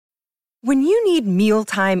When you need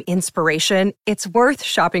mealtime inspiration, it's worth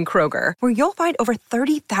shopping Kroger, where you'll find over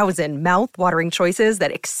 30,000 mouth-watering choices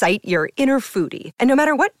that excite your inner foodie. And no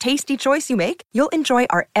matter what tasty choice you make, you'll enjoy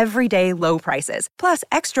our everyday low prices, plus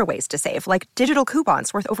extra ways to save, like digital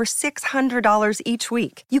coupons worth over $600 each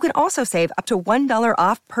week. You can also save up to $1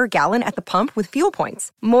 off per gallon at the pump with fuel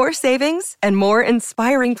points. More savings and more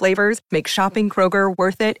inspiring flavors make shopping Kroger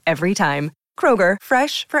worth it every time. Kroger,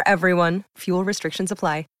 fresh for everyone. Fuel restrictions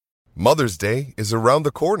apply. Mother's Day is around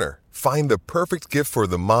the corner. Find the perfect gift for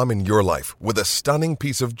the mom in your life with a stunning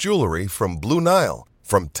piece of jewelry from Blue Nile.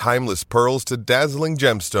 From timeless pearls to dazzling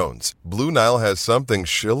gemstones, Blue Nile has something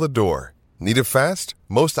she'll adore. Need it fast?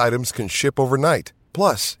 Most items can ship overnight.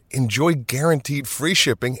 Plus, enjoy guaranteed free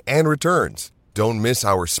shipping and returns. Don't miss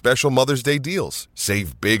our special Mother's Day deals.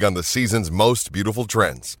 Save big on the season's most beautiful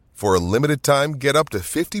trends. For a limited time, get up to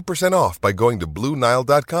 50% off by going to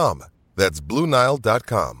BlueNile.com. That's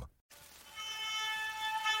BlueNile.com.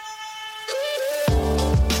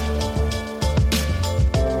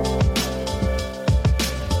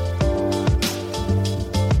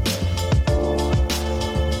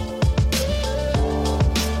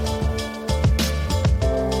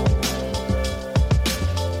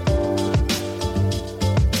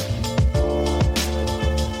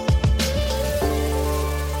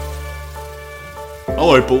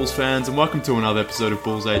 Hello Bulls fans and welcome to another episode of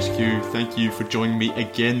Bulls HQ. Thank you for joining me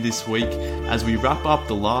again this week as we wrap up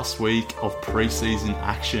the last week of preseason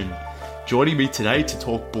action. Joining me today to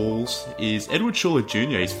talk Bulls is Edward Schuller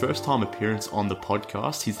Jr., his first time appearance on the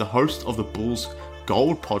podcast. He's the host of the Bulls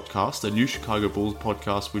Gold podcast, a new Chicago Bulls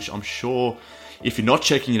podcast, which I'm sure if you're not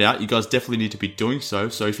checking it out, you guys definitely need to be doing so.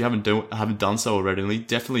 So if you haven't done so already,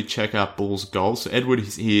 definitely check out Bulls Gold. So Edward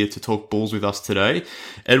is here to talk Bulls with us today.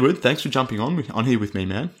 Edward, thanks for jumping on here with me,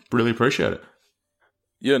 man. Really appreciate it.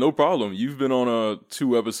 Yeah, no problem. You've been on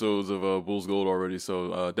 2 episodes of Bulls Gold already,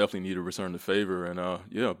 so definitely need to return the favor. And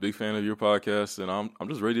yeah, big fan of your podcast, and I'm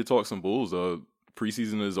just ready to talk some Bulls.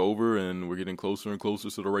 Preseason is over, and we're getting closer and closer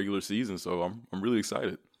to the regular season, so I'm really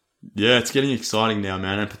excited. Yeah, it's getting exciting now,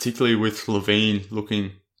 man, and particularly with LaVine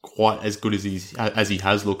looking quite as good as he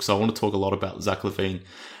has looked. So I want to talk a lot about Zach LaVine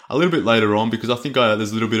a little bit later on, because I think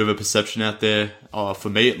there's a little bit of a perception out there, for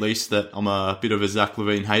me at least, that I'm a bit of a Zach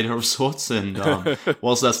LaVine hater of sorts. And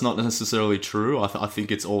whilst that's not necessarily true, I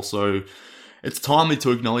think it's timely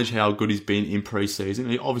to acknowledge how good he's been in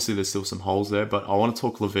preseason. Obviously, there's still some holes there, but I want to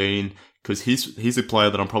talk LaVine because he's a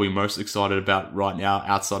player that I'm probably most excited about right now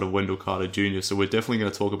outside of Wendell Carter Jr. So we're definitely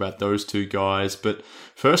going to talk about those two guys. But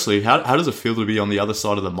firstly, how does it feel to be on the other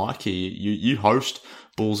side of the mic here? You host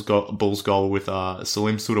Bulls Goal with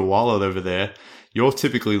Salim Sudawala over there. You're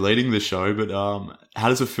typically leading the show, but how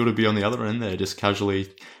does it feel to be on the other end there, just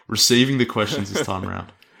casually receiving the questions this time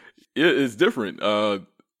around? Yeah, it's different.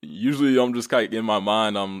 Usually I'm just kind of in my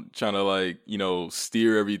mind, I'm trying to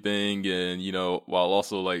steer everything and, while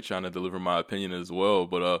also trying to deliver my opinion as well.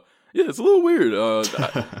 But, yeah, it's a little weird.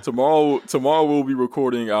 Tomorrow we'll be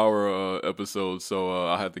recording our episode. So,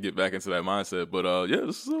 I have to get back into that mindset. But, yeah,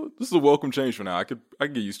 this is a welcome change for now. I can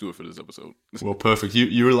get used to it for this episode. Well, perfect.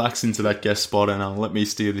 You relax into that guest spot and let me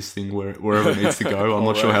steer this thing wherever it needs to go. I'm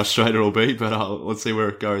not sure how straight it'll be, but let's see where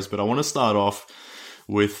it goes. But I want to start off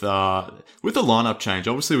with the lineup change.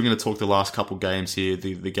 Obviously, we're going to talk the last couple games here,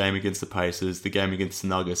 the game against the Pacers, the game against the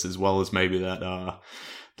Nuggets, as well as maybe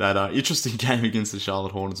that interesting game against the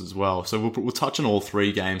Charlotte Hornets as well. So we'll touch on all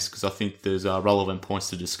 3 games because I think there's relevant points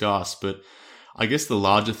to discuss. But I guess the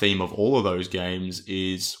larger theme of all of those games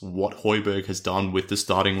is what Hoiberg has done with the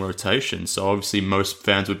starting rotation. So obviously, most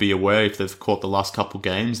fans would be aware, if they've caught the last couple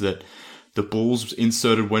games, that the Bulls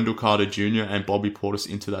inserted Wendell Carter Jr. and Bobby Portis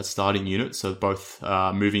into that starting unit, so both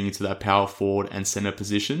moving into that power forward and center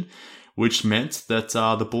position, which meant that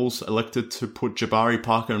the Bulls elected to put Jabari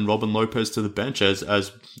Parker and Robin Lopez to the bench as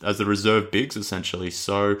the reserve bigs, essentially.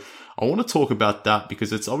 So I want to talk about that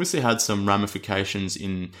because it's obviously had some ramifications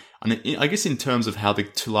in terms of how the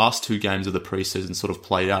last 2 games of the preseason sort of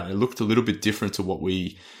played out. It looked a little bit different to what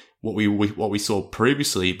we saw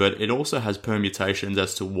previously, but it also has permutations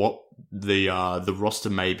as to what the roster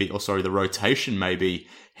may be, the rotation may be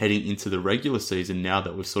heading into the regular season now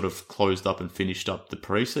that we've sort of closed up and finished up the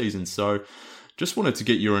preseason. So just wanted to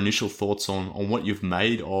get your initial thoughts on what you've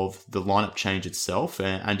made of the lineup change itself,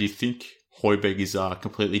 and do you think Hoiberg is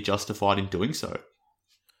completely justified in doing so?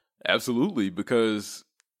 Absolutely, because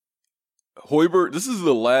Hoiberg, this is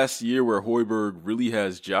the last year where Hoiberg really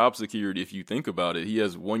has job security if you think about it. He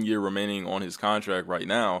has 1 year remaining on his contract right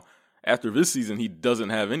now. After this season, he doesn't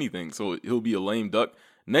have anything, so he'll be a lame duck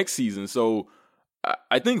next season. So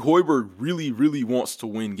I think Hoiberg really, really wants to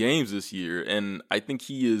win games this year, and I think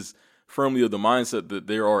he is firmly of the mindset that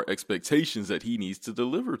there are expectations that he needs to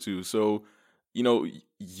deliver to. So,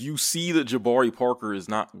 you see that Jabari Parker is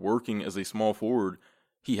not working as a small forward.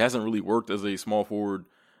 He hasn't really worked as a small forward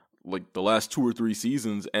like the last 2 or 3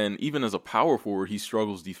 seasons. And even as a power forward, he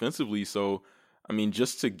struggles defensively. So,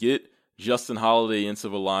 just to get Justin Holiday into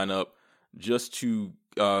the lineup, just to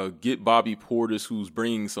get Bobby Portis, who's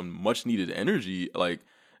bringing some much needed energy,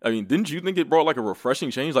 didn't you think it brought like a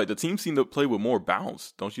refreshing change? Like the team seemed to play with more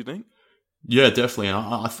bounce, don't you think? Yeah, definitely. And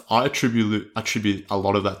I attribute a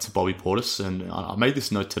lot of that to Bobby Portis. And I made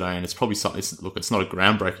this note today, and it's probably something. It's not a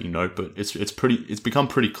groundbreaking note, but it's become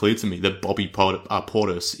pretty clear to me that Bobby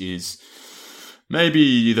Portis is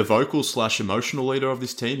maybe the vocal / emotional leader of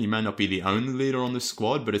this team. He may not be the only leader on this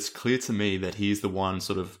squad, but it's clear to me that he is the one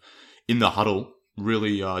sort of in the huddle,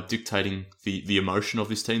 really dictating the emotion of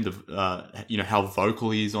this team. How vocal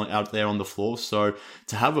he is out there on the floor. So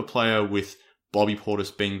to have a player with Bobby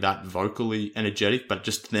Portis being that vocally energetic, but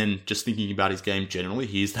just thinking about his game generally,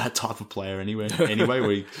 he's that type of player anyway,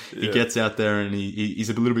 where he gets out there and he's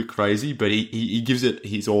a little bit crazy, but he gives it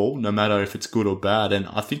his all, no matter if it's good or bad. And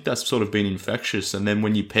I think that's sort of been infectious. And then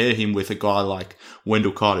when you pair him with a guy like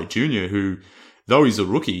Wendell Carter Jr., who, though he's a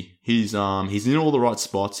rookie, he's in all the right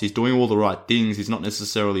spots. He's doing all the right things. He's not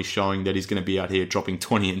necessarily showing that he's going to be out here dropping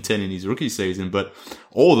 20 and 10 in his rookie season, but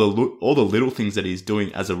all the little things that he's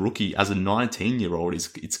doing as a rookie, as a 19-year-old,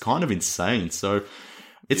 it's kind of insane. So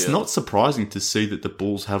it's not surprising to see that the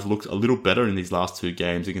Bulls have looked a little better in these last 2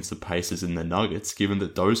 games against the Pacers and the Nuggets, given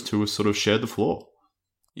that those two have sort of shared the floor.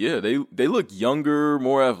 Yeah, they look younger,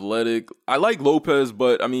 more athletic. I like Lopez,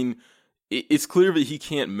 but it's clear that he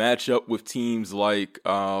can't match up with teams like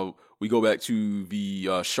we go back to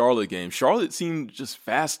the Charlotte game. Charlotte seemed just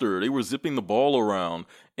faster. They were zipping the ball around.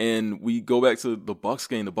 And we go back to the Bucks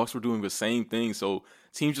game. The Bucks were doing the same thing. So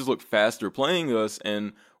teams just looked faster playing us.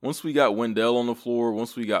 And once we got Wendell on the floor,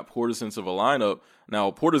 once we got Portis into the lineup, now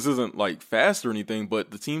Portis isn't like fast or anything, but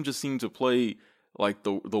the team just seemed to play like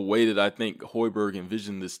the way that I think Hoiberg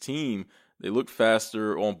envisioned this team. They look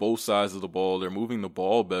faster on both sides of the ball. They're moving the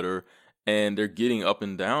ball better. And they're getting up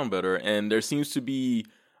and down better. And there seems to be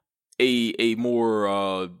a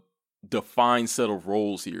more defined set of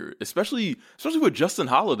roles here, especially with Justin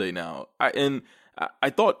Holiday now. I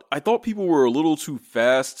thought people were a little too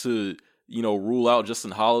fast to rule out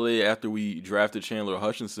Justin Holiday after we drafted Chandler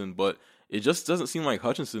Hutchinson, but it just doesn't seem like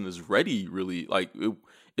Hutchinson is ready really. Like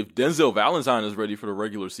if Denzel Valentine is ready for the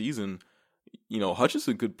regular season,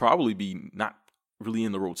 Hutchinson could probably be not really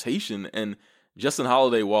in the rotation. And Justin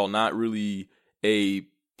Holiday, while not really a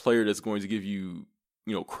player that's going to give you,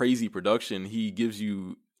 crazy production, he gives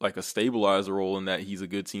you like a stabilizer role in that he's a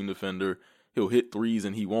good team defender. He'll hit threes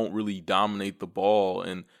and he won't really dominate the ball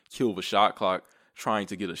and kill the shot clock trying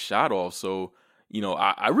to get a shot off. So,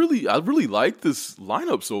 I really like this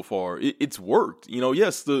lineup so far. It's worked.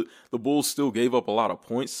 Yes, the Bulls still gave up a lot of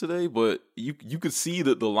points today, but you could see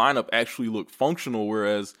that the lineup actually looked functional,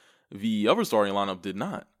 whereas the other starting lineup did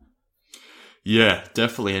not. Yeah,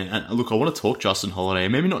 definitely. And look, I want to talk Justin Holiday.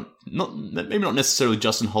 Maybe not necessarily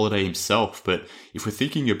Justin Holiday himself, but if we're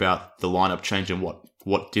thinking about the lineup change and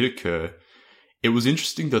what did occur, it was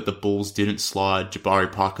interesting that the Bulls didn't slide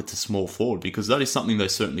Jabari Parker to small forward, because that is something they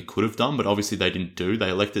certainly could have done, but obviously they didn't do. They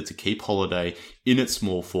elected to keep Holiday in at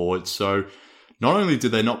small forward. So not only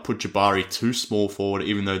did they not put Jabari to small forward,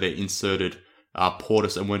 even though they inserted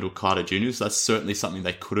Portis and Wendell Carter Jr., so that's certainly something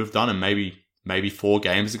they could have done, and maybe 4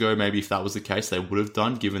 games ago, maybe if that was the case, they would have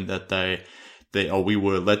done, given that we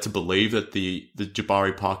were led to believe that the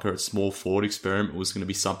Jabari Parker at small forward experiment was going to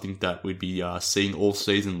be something that we'd be seeing all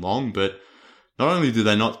season long. But not only did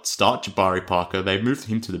they not start Jabari Parker, they moved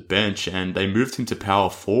him to the bench and they moved him to power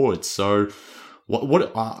forward. So what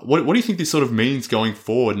do you think this sort of means going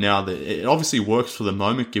forward now? That it obviously works for the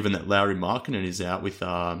moment, given that Lauri Markkanen is out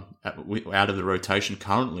out of the rotation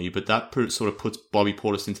currently, but that sort of puts Bobby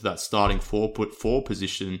Portis into that starting 4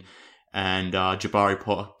 position and Jabari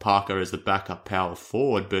Parker as the backup power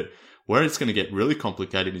forward. But where it's going to get really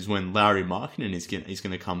complicated is when Lauri Markkanen is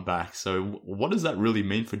going to come back. So what does that really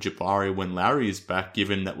mean for Jabari when Lauri is back,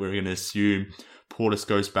 given that we're going to assume Portis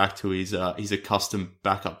goes back to his accustomed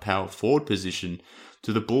backup power forward position?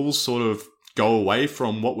 Do the Bulls sort of go away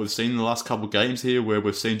from what we've seen in the last couple of games here, where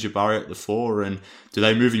we've seen Jabari at the 4, and do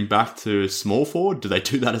they move him back to small forward? Do they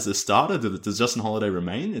do that as a starter? Does Justin Holiday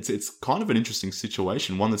remain? It's kind of an interesting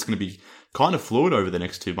situation, one that's going to be kind of fluid over the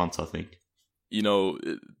next 2 months, I think.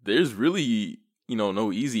 There's really,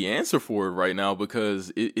 no easy answer for it right now,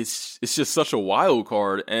 because it's just such a wild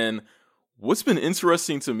card. And what's been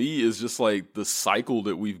interesting to me is just like the cycle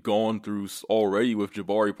that we've gone through already with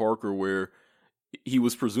Jabari Parker, where he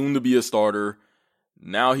was presumed to be a starter.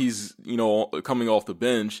 Now he's, coming off the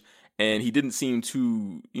bench, and he didn't seem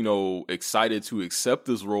too, excited to accept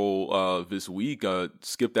this role this week.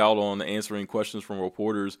 Skipped out on answering questions from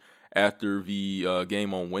reporters after the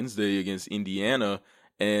game on Wednesday against Indiana,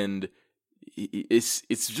 and it's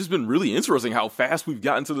just been really interesting how fast we've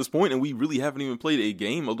gotten to this point, and we really haven't even played a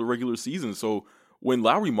game of the regular season. So when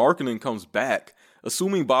Lauri Markkanen comes back,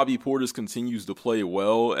 assuming Bobby Portis continues to play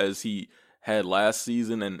well as he had last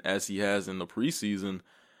season and as he has in the preseason,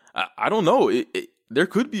 I don't know. There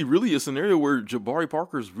could be really a scenario where Jabari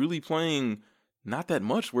Parker's really playing not that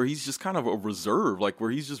much, where he's just kind of a reserve, like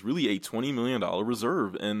where he's just really a $20 million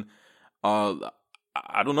reserve. And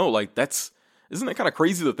I don't know, like isn't that kind of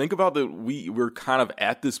crazy to think about, that we're kind of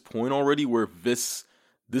at this point already where this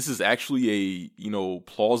is actually a,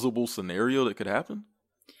 plausible scenario that could happen?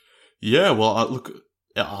 Yeah, well,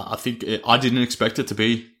 I think I didn't expect it to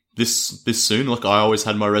be this soon. Look, I always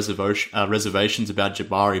had my reservations about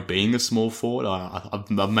Jabari being a small forward.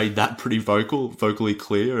 I've made that pretty vocally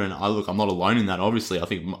clear, and I'm not alone in that. Obviously, I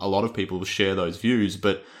think a lot of people share those views,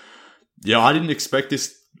 but yeah, I didn't expect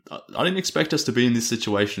us to be in this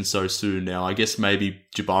situation so soon. Now, I guess maybe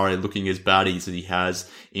Jabari looking as bad as he has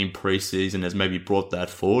in preseason has maybe brought that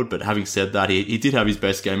forward. But having said that, he did have his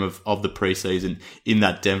best game of the preseason in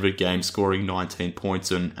that Denver game, scoring 19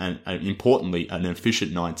 points and importantly, an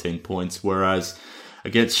efficient 19 points. Whereas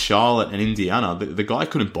against Charlotte and Indiana, the guy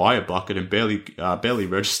couldn't buy a bucket and barely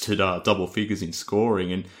registered double figures in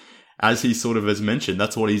scoring. And as he sort of has mentioned,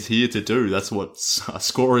 that's what he's here to do. That's what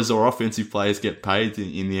scorers or offensive players get paid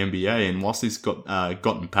in the NBA. And whilst he's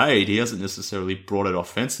gotten paid, he hasn't necessarily brought it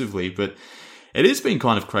offensively. But it has been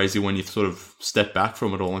kind of crazy when you sort of step back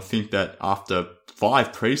from it all and think that after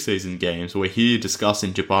 5 preseason games, we're here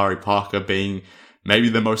discussing Jabari Parker being maybe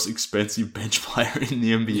the most expensive bench player in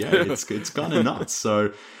the NBA. It's kind of nuts.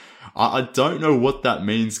 So I don't know what that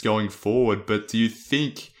means going forward. But do you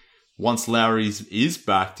think, once Lauri is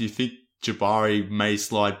back, do you think Jabari may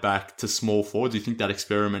slide back to small forward? Do you think that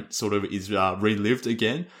experiment sort of is relived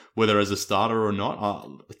again, whether as a starter or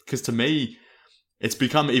not? Because to me, it's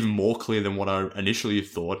become even more clear than what I initially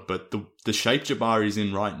thought. But the shape Jabari's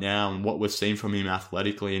in right now and what we've seen from him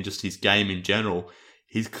athletically and just his game in general,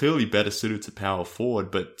 he's clearly better suited to power forward.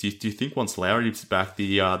 But do you think once Lauri's back,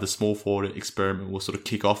 the small forward experiment will sort of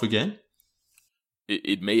kick off again?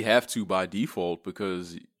 It may have to by default,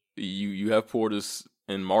 because you have Portis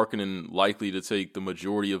and Markkanen likely to take the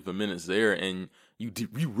majority of the minutes there, and you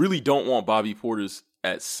really don't want Bobby Portis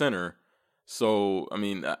at center. So, I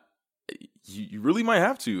mean, you really might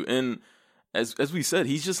have to. And as we said,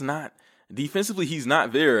 he's just not defensively. He's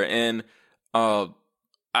not there. And I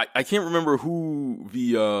can't remember who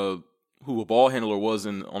a ball handler was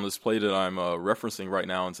on this play that I'm referencing right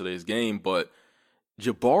now in today's game, but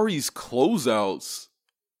Jabari's closeouts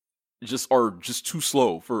are just too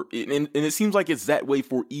slow for it, and it seems like it's that way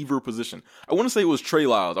for either position. I want to say it was Trey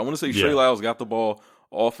Lyles. I want to say Trey Lyles got the ball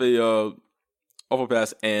off a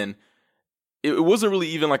pass, and it wasn't really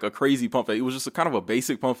even like a crazy pump fake. It was just a kind of a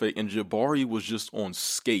basic pump fake, and Jabari was just on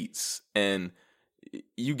skates, and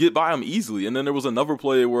you get by him easily. And then there was another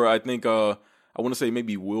play where I think I want to say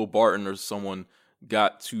maybe Will Barton or someone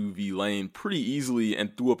got to the lane pretty easily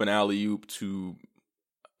and threw up an alley-oop to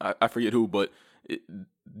I forget who, but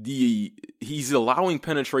he's allowing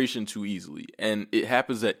penetration too easily, and it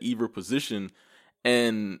happens at either position.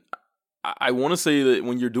 And I want to say that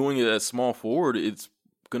when you're doing it at small forward, it's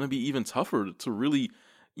going to be even tougher to really,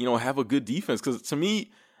 have a good defense. Because to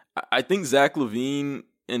me, I think Zach LaVine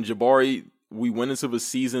and Jabari, we went into the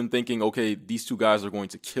season thinking, okay, these two guys are going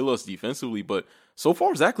to kill us defensively, but so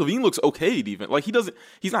far Zach LaVine looks okay defense. Like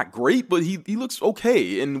he's not great, but he looks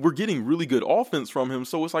okay, and we're getting really good offense from him.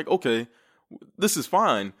 So it's like, okay, this is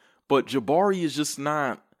fine. But Jabari is just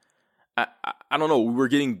not. I don't know. We're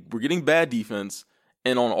getting bad defense,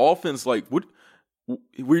 and on offense, like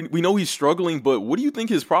we know he's struggling. But what do you think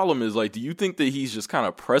his problem is? Like, do you think that he's just kind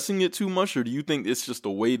of pressing it too much, or do you think it's just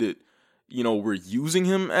the way that we're using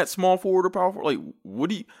him at small forward or power forward? Like, what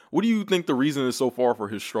do you think the reason is so far for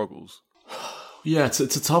his struggles? Yeah, it's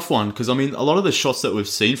a tough one, because I mean, a lot of the shots that we've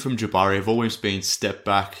seen from Jabari have always been step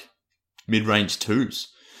back, mid-range twos.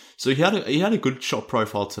 So he had a good shot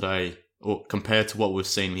profile today, or compared to what we've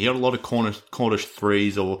seen. He had a lot of corner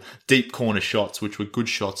threes or deep corner shots, which were good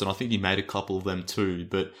shots, and I think he made a couple of them too.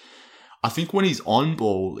 But I think when he's on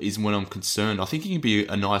ball is when I'm concerned. I think he can be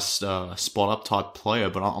a nice spot-up type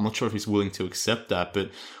player, but I'm not sure if he's willing to accept that.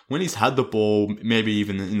 But when he's had the ball, maybe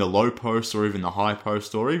even in the low post or even the high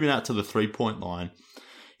post or even out to the three-point line,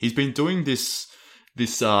 he's been doing this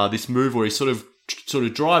move where he sort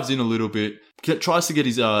of drives in a little bit, tries to get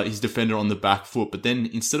his defender on the back foot, but then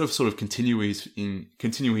instead of sort of continue his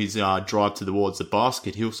drive towards the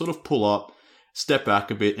basket, he'll sort of pull up, step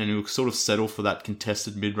back a bit, and he'll sort of settle for that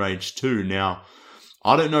contested mid-range too. Now,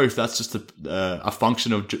 I don't know if that's just a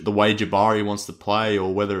function of the way Jabari wants to play,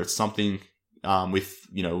 or whether it's something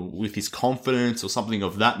with his confidence or something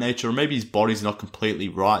of that nature, or maybe his body's not completely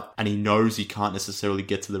right and he knows he can't necessarily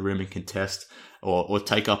get to the rim and contest or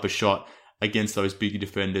take up a shot against those bigger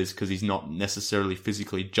defenders because he's not necessarily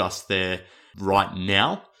physically just there right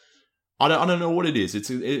now. I don't know what it is.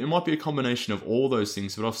 It might be a combination of all those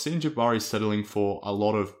things, but I've seen Jabari settling for a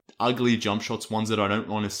lot of ugly jump shots, ones that I don't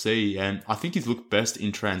want to see, and I think he's looked best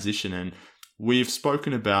in transition. And we've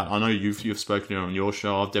spoken about, I know you've spoken it on your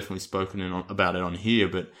show, I've definitely spoken about it on here,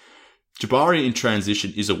 but Jabari in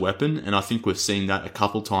transition is a weapon, and I think we've seen that a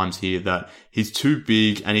couple times here, that he's too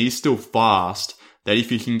big and he's still fast, that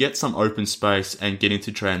if he can get some open space and get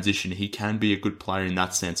into transition, he can be a good player in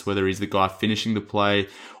that sense, whether he's the guy finishing the play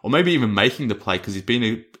or maybe even making the play, because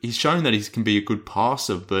he's shown that he can be a good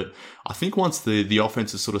passer. But I think once the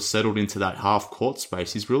offense has sort of settled into that half court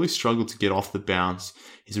space, he's really struggled to get off the bounce.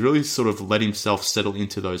 He's really sort of let himself settle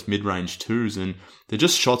into those mid-range twos, and they're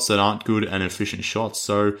just shots that aren't good and efficient shots.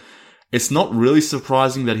 So it's not really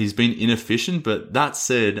surprising that he's been inefficient, but that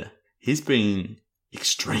said, he's been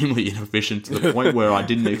extremely inefficient to the point where I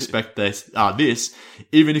didn't expect this,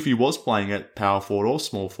 even if he was playing at power forward or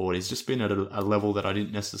small forward. He's just been at a level that I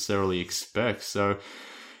didn't necessarily expect. So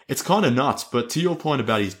it's kind of nuts. But to your point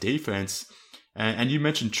about his defense, and you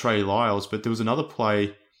mentioned Trey Lyles, but there was another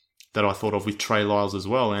play that I thought of with Trey Lyles as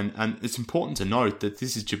well. And it's important to note that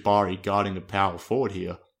this is Jabari guarding a power forward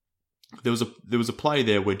here. There was a play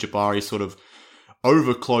there where Jabari sort of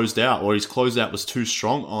over closed out, or his closeout was too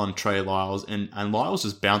strong on Trey Lyles, and Lyles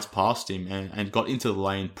just bounced past him and got into the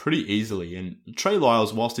lane pretty easily. And Trey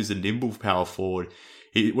Lyles, whilst he's a nimble power forward,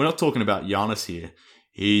 we're not talking about Giannis here.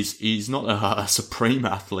 He's not a supreme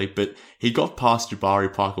athlete, but he got past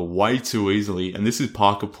Jabari Parker way too easily, and this is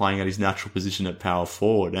Parker playing at his natural position at power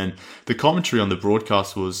forward. And the commentary on the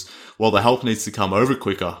broadcast was, well, the help needs to come over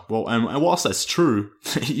quicker. Well, and whilst that's true,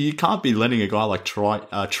 you can't be letting a guy like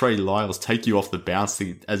Trey Lyles take you off the bounce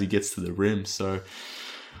as he gets to the rim. So,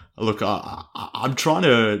 look, I'm trying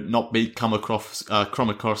to not come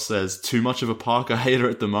across as too much of a Parker hater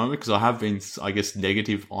at the moment, because I have been, I guess,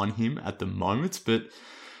 negative on him at the moment, but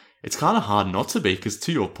it's kind of hard not to be, because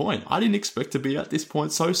to your point, I didn't expect to be at this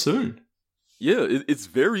point so soon. Yeah, it's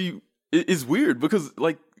weird, because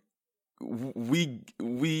like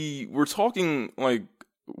we were talking like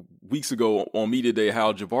weeks ago on Media Day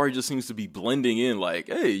how Jabari just seems to be blending in. Like,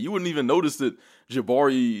 hey, you wouldn't even notice that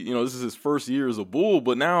Jabari, this is his first year as a Bull,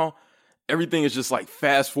 but now everything is just like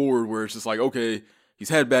fast forward, where it's just like, okay, he's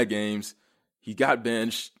had bad games, he got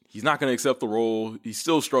benched, he's not going to accept the role, he's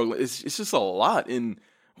still struggling. It's just a lot. In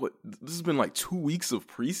this has been like 2 weeks of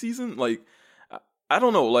preseason. Like, I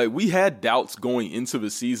don't know. Like, we had doubts going into the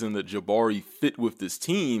season that Jabari fit with this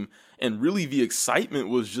team, and really the excitement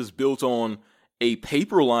was just built on a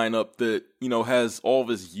paper lineup that, has all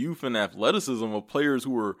this youth and athleticism of players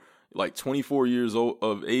who were like 24 years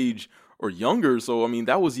of age or younger. So, I mean,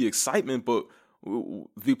 that was the excitement, but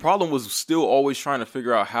the problem was still always trying to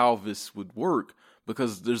figure out how this would work,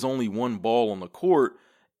 because there's only one ball on the court.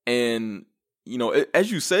 And,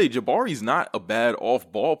 as you say, Jabari's not a bad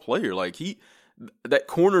off-ball player. Like, that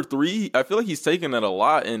corner three, I feel like he's taking that a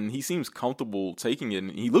lot, and he seems comfortable taking it,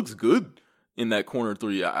 and he looks good in that corner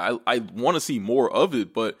three. I want to see more of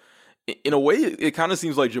it, but in a way, it kind of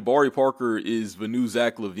seems like Jabari Parker is the new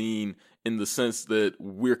Zach LaVine, in the sense that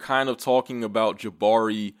we're kind of talking about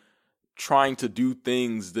Jabari trying to do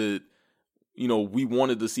things that, we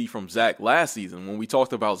wanted to see from Zach last season. When we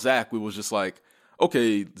talked about Zach, it was just like,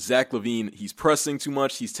 okay, Zach LaVine, he's pressing too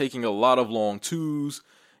much, he's taking a lot of long twos,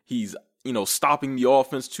 he's stopping the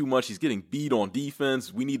offense too much, he's getting beat on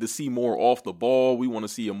defense, we need to see more off the ball, we want to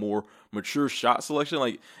see a more mature shot selection.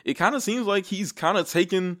 Like, it kind of seems like he's kind of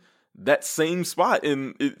taken that same spot,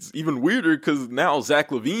 and it's even weirder because now Zach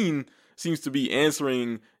LaVine seems to be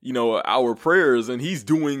answering, our prayers, and he's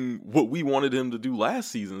doing what we wanted him to do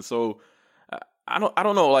last season. So I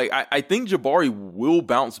don't know. Like, I think Jabari will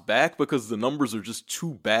bounce back, because the numbers are just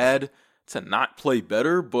too bad to not play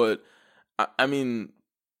better. But I mean,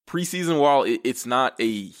 preseason, while it's not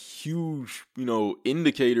a huge,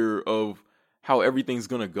 indicator of how everything's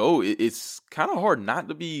going to go, it's kind of hard not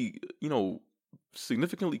to be,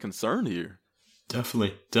 significantly concerned here.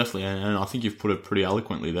 Definitely. And I think you've put it pretty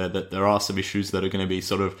eloquently there, that there are some issues that are going to be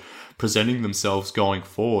sort of presenting themselves going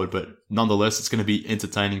forward, but nonetheless, it's going to be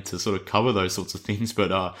entertaining to sort of cover those sorts of things.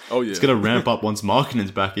 But it's going to ramp up once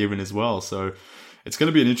Markkanen's back even as well. So it's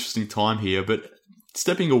going to be an interesting time here. But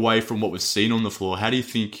stepping away from what we've seen on the floor, how do you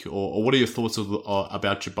think, or what are your thoughts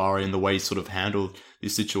about Jabari and the way he sort of handled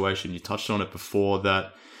this situation? You touched on it before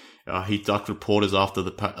that he ducked reporters after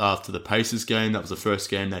the Pacers game. That was the first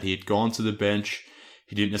game that he had gone to the bench.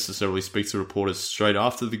 He didn't necessarily speak to reporters straight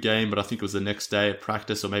after the game, but I think it was the next day at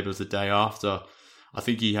practice, or maybe it was the day after. I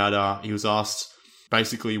think he was asked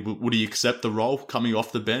basically, would he accept the role coming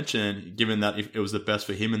off the bench, and given that if it was the best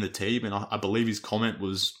for him and the team, and I believe his comment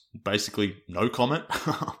was basically no comment.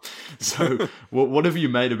 So what have you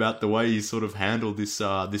made about the way he sort of handled this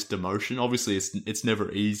demotion? Obviously, it's never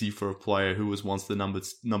easy for a player who was once the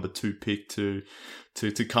number 2 pick to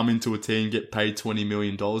come into a team, get paid $20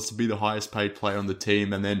 million, to be the highest paid player on the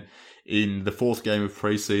team, and then in the 4th game of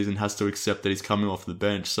preseason has to accept that he's coming off the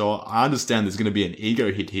bench. So I understand there's going to be an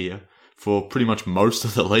ego hit here for pretty much most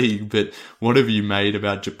of the league, but what have you made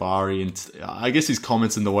about Jabari and I guess his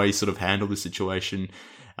comments and the way he sort of handled the situation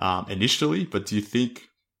initially? But do you think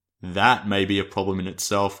that may be a problem in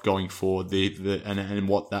itself going forward, and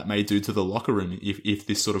what that may do to the locker room if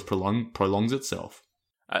this sort of prolongs itself?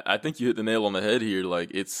 I think you hit the nail on the head here.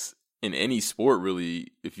 Like, it's in any sport,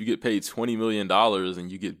 really, if you get paid $20 million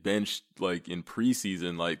and you get benched like in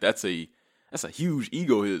preseason, like that's a huge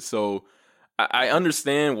ego hit. So I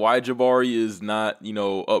understand why Jabari is not,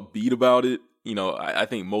 upbeat about it. I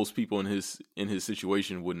think most people in his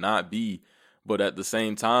situation would not be. But at the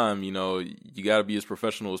same time, you got to be as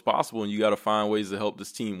professional as possible, and you got to find ways to help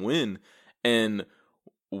this team win. And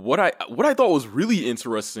what I thought was really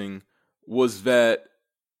interesting was that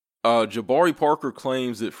Jabari Parker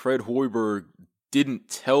claims that Fred Hoiberg didn't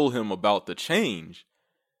tell him about the change.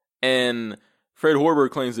 And Fred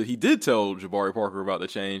Hoiberg claims that he did tell Jabari Parker about the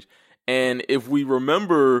change. And if we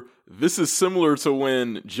remember, this is similar to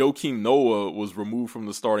when Joakim Noah was removed from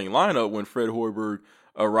the starting lineup when Fred Hoiberg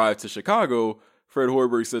arrived to Chicago. Fred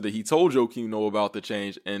Hoiberg said that he told Joakim Noah about the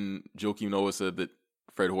change, and Joakim Noah said that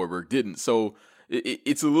Fred Hoiberg didn't. So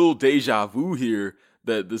it's a little deja vu here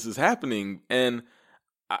that this is happening. And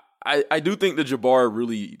I do think that Jabari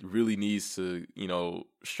really, really needs to,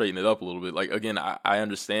 straighten it up a little bit. Like, again, I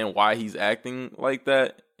understand why he's acting like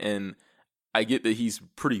that, and I get that he's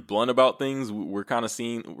pretty blunt about things. We're kind of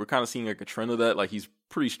seeing like a trend of that. Like, he's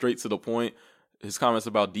pretty straight to the point. His comments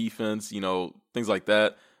about defense, things like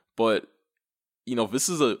that. But, this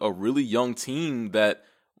is a really young team that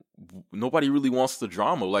nobody really wants the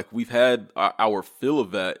drama. Like, we've had our fill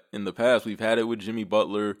of that in the past. We've had it with Jimmy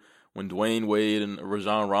Butler when Dwayne Wade and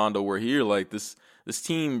Rajon Rondo were here. Like, this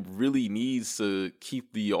team really needs to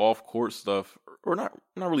keep the off-court stuff, or not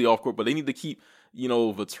really off-court, but they need to keep,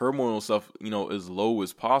 the turmoil stuff, as low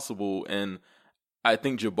as possible. And I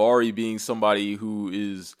think Jabari being somebody who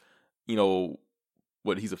is,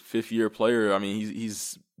 he's a 5th-year player. I mean,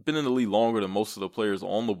 he's been in the league longer than most of the players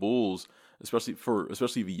on the Bulls, especially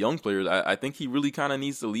the young players. I think he really kind of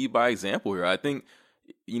needs to lead by example here. I think,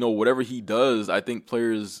 whatever he does, I think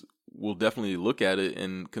players will definitely look at it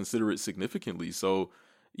and consider it significantly. So,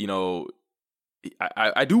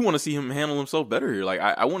 I do want to see him handle himself better here. Like,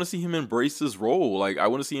 I want to see him embrace his role. Like, I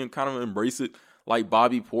want to see him kind of embrace it like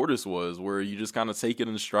Bobby Portis was, where you just kind of take it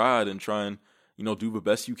in stride and try and, do the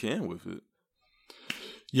best you can with it.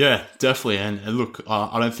 Yeah, definitely. And look,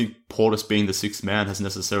 I don't think Portis being the 6th man has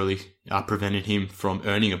necessarily prevented him from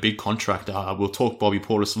earning a big contract. We'll talk Bobby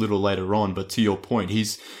Portis a little later on, but to your point,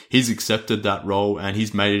 he's accepted that role and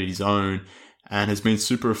he's made it his own and has been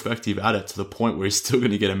super effective at it, to the point where he's still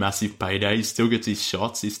going to get a massive payday. He still gets his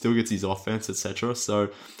shots, he still gets his offense, etc. So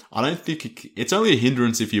I don't think it's only a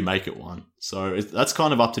hindrance if you make it one. So that's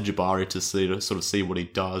kind of up to Jabari to sort of see what he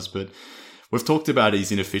does. But we've talked about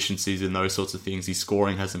his inefficiencies and those sorts of things. His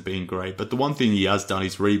scoring hasn't been great, but the one thing he has done,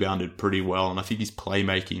 he's rebounded pretty well, and I think his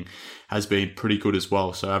playmaking has been pretty good as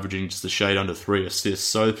well, so averaging just a shade under 3 assists.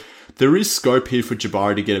 So there is scope here for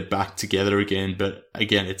Jabari to get it back together again, but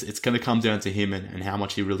again, it's going to come down to him and how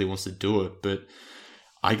much he really wants to do it. But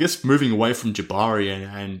I guess moving away from Jabari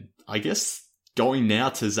and I guess going now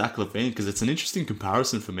to Zach LaVine, because it's an interesting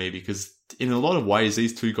comparison for me, because in a lot of ways,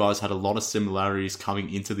 these two guys had a lot of similarities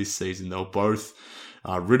coming into this season. They were both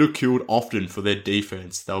ridiculed often for their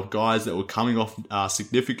defense. They were guys that were coming off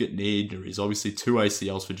significant knee injuries. Obviously, 2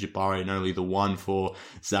 ACLs for Jabari and only the 1 for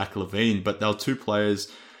Zach LaVine. But they were 2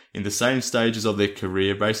 players in the same stages of their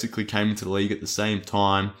career, basically came into the league at the same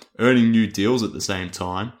time, earning new deals at the same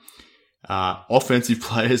time. Offensive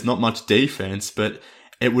players, not much defense, but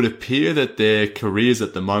it would appear that their careers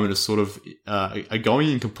at the moment are sort of are going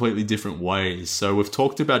in completely different ways. So we've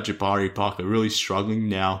talked about Jabari Parker really struggling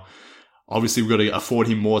now. Obviously, we've got to afford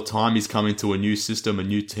him more time. He's coming to a new system, a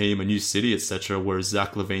new team, a new city, etc., whereas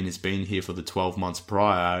Zach LaVine has been here for the 12 months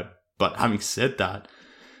prior. But having said that,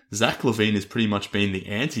 Zach LaVine has pretty much been the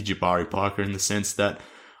anti-Jabari Parker in the sense that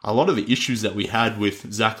a lot of the issues that we had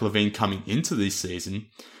with Zach LaVine coming into this season,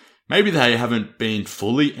 maybe they haven't been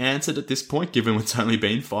fully answered at this point, given it's only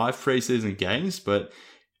been 5 preseason games, but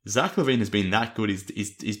Zach LaVine has been that good.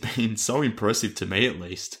 He's been so impressive to me, at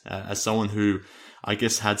least, as someone who I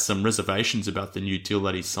guess had some reservations about the new deal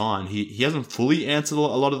that he signed. He hasn't fully answered a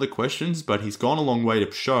lot of the questions, but he's gone a long way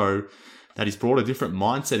to show that he's brought a different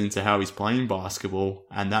mindset into how he's playing basketball,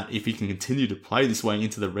 and that if he can continue to play this way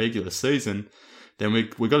into the regular season, then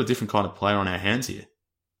we've got a different kind of player on our hands here.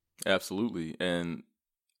 Absolutely. And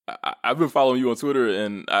I've been following you on Twitter,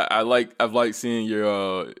 and I've liked seeing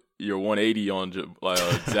your 180 on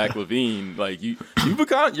Zach LaVine. Like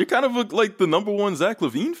you're kind of like the number one Zach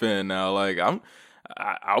LaVine fan now. Like I'm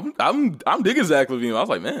digging Zach LaVine. I was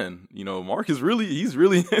like, man, Mark he's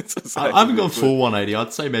really into Zach. I haven't gone full 180.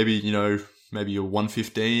 I'd say maybe a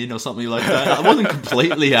 115 or something like that. I wasn't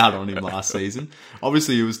completely out on him last season.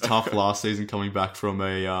 Obviously, it was tough last season coming back from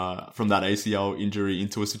that ACL injury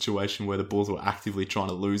into a situation where the Bulls were actively trying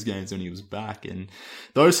to lose games when he was back and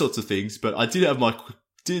those sorts of things. But I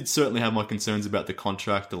did certainly have my concerns about the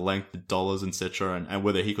contract, the length, the dollars, etc., and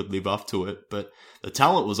whether he could live up to it. But the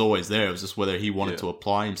talent was always there. It was just whether he wanted to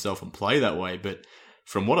apply himself and play that way. But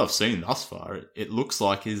from what I've seen thus far, it looks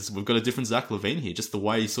like we've got a different Zach LaVine here. Just the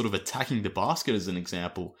way he's sort of attacking the basket, as an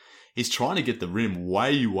example. He's trying to get the rim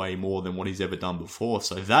way, way more than what he's ever done before.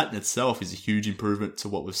 So that in itself is a huge improvement to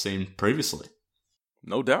what we've seen previously.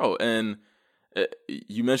 No doubt. And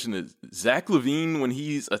you mentioned it. Zach LaVine, when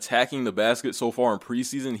he's attacking the basket so far in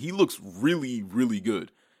preseason, he looks really, really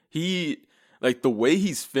good. The way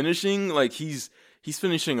he's finishing, he's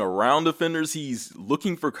finishing around defenders. He's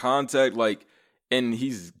looking for contact, and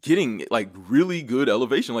he's getting really good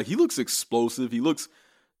elevation. He looks explosive.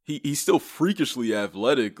 He's still freakishly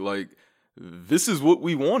athletic. This is what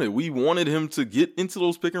we wanted. We wanted him to get into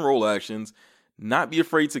those pick and roll actions, not be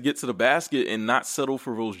afraid to get to the basket and not settle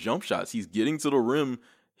for those jump shots. He's getting to the rim.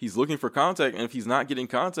 He's looking for contact. And if he's not getting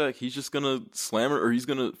contact, he's just going to slam it or he's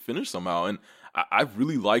going to finish somehow. And I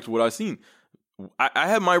really liked what I've seen. I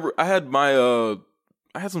had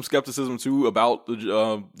some skepticism too about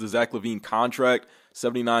the Zach LaVine contract,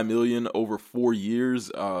 $79 million over 4 years.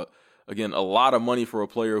 Again, a lot of money for a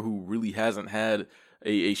player who really hasn't had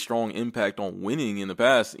a strong impact on winning in the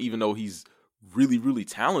past, even though he's really, really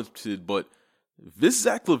talented. But this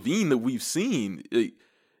Zach LaVine that we've seen,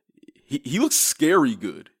 he looks scary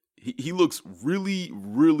good. He looks really,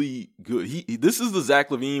 really good. This is the Zach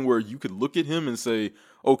LaVine where you could look at him and say,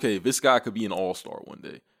 okay, this guy could be an all-star one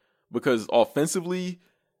day. Because offensively,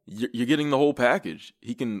 you're getting the whole package.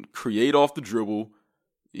 He can create off the dribble.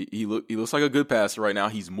 He looks like a good passer right now.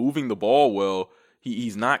 He's moving the ball well.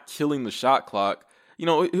 He's not killing the shot clock.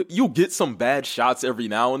 You'll get some bad shots every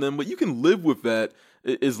now and then, but you can live with that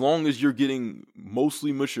as long as you're getting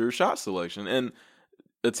mostly mature shot selection. And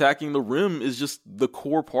attacking the rim is just the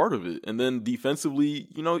core part of it. And then defensively,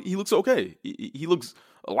 he looks okay. He looks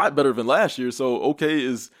a lot better than last year. So okay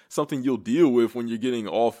is something you'll deal with when you're getting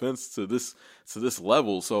offense to this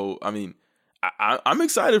level. So, I mean, I'm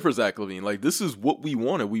excited for Zach LaVine. This is what we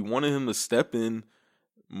wanted. We wanted him to step in,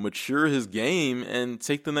 mature his game, and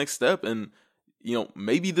take the next step. And,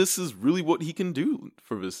 maybe this is really what he can do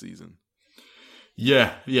for this season.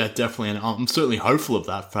 Yeah, definitely. And I'm certainly hopeful of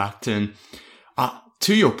that fact. And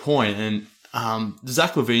to your point, and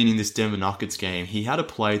Zach LaVine in this Denver Nuggets game, he had a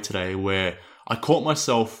play today where I caught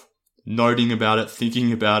myself noting about it,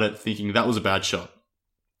 thinking that was a bad shot.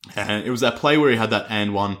 And it was that play where he had that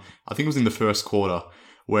and one, I think it was in the first quarter,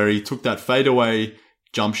 where he took that fadeaway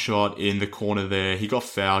jump shot in the corner there. He got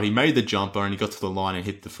fouled. He made the jumper and he got to the line and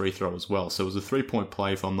hit the free throw as well. So it was a 3-point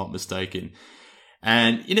play, if I'm not mistaken.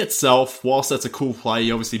 And in itself, whilst that's a cool play,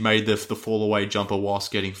 he obviously made the fall away jumper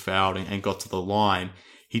whilst getting fouled and got to the line.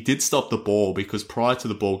 He did stop the ball because prior to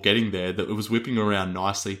the ball getting there, it was whipping around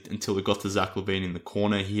nicely until it got to Zach LaVine in the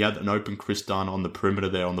corner. He had an open Chris Dunn on the perimeter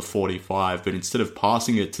there on the 45, but instead of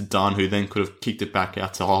passing it to Dunn, who then could have kicked it back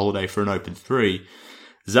out to Holiday for an open three,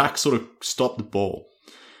 Zach sort of stopped the ball.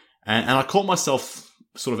 And I caught myself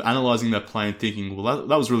sort of analysing that play and thinking, well,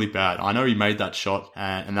 that was really bad. I know he made that shot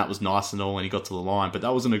and that was nice and all and he got to the line, but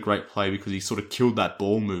that wasn't a great play because he sort of killed that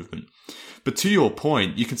ball movement. But to your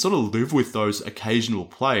point, you can sort of live with those occasional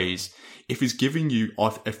plays if he's giving you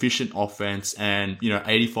efficient offense and,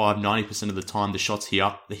 85, 90% of the time the shots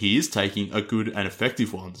he is taking are good and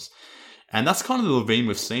effective ones. And that's kind of the Levine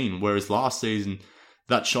we've seen, whereas last season,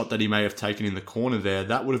 that shot that he may have taken in the corner there,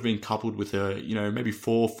 that would have been coupled with maybe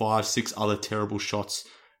 4, 5, 6 other terrible shots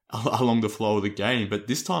along the flow of the game. But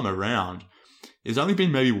this time around, there's only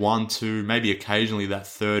been maybe 1, 2, maybe occasionally that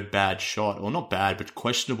third bad shot, or not bad, but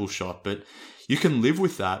questionable shot. But you can live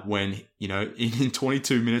with that when, in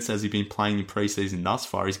 22 minutes as he's been playing in preseason thus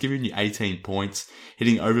far, he's giving you 18 points,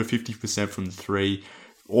 hitting over 50% from the three,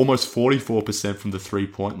 almost 44% from the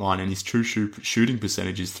 3-point line, and his true shooting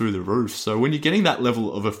percentage is through the roof. So when you're getting that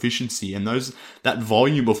level of efficiency and that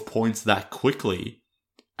volume of points that quickly,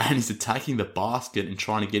 and he's attacking the basket and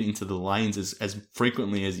trying to get into the lanes as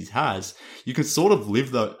frequently as he has, you can sort of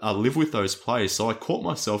live with those plays. So I caught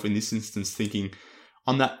myself in this instance thinking,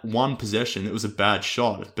 on that one possession, it was a bad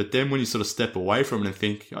shot. But then when you sort of step away from it and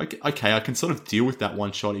think, okay, I can sort of deal with that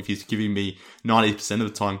one shot if he's giving me 90% of the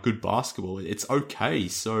time good basketball. It's okay.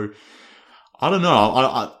 So I don't know.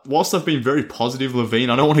 I whilst I've been very positive, Levine,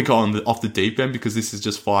 I don't want to go off the deep end because this is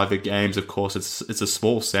just 5 games. Of course, it's a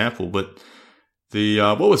small sample, but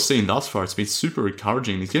what we've seen thus far, it's been super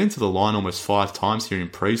encouraging. He's getting to the line almost 5 times here in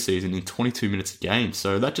preseason in 22 minutes a game.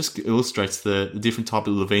 So that just illustrates the different type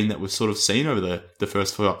of Levine that we've sort of seen over the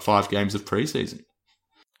first 5 games of preseason.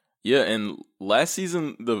 Yeah, and last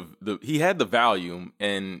season he had the volume,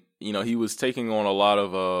 and he was taking on a lot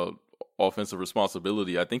of offensive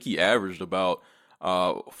responsibility. I think he averaged about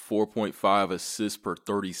 4.5 assists per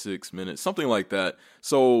 36 minutes, something like that.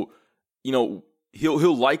 So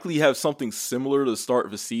he'll likely have something similar to the start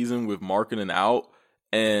of the season with Markkanen out.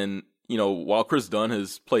 And, while Chris Dunn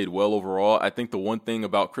has played well overall, I think the one thing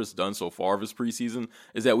about Chris Dunn so far of his preseason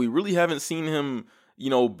is that we really haven't seen him,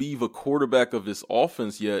 be the quarterback of this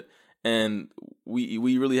offense yet. And we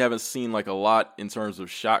really haven't seen like a lot in terms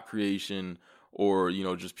of shot creation or,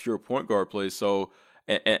 just pure point guard play. So,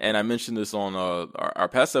 and I mentioned this on our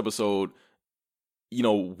past episode,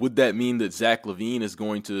 would that mean that Zach LaVine is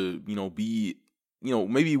going to, be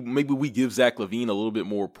maybe we give Zach LaVine a little bit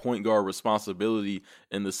more point guard responsibility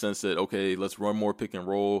in the sense that, okay, let's run more pick and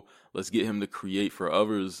roll. Let's get him to create for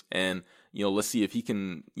others. And, let's see if he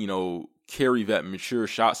can, carry that mature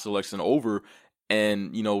shot selection over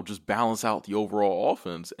and, just balance out the overall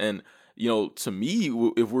offense. And, to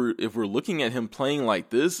me, if we're looking at him playing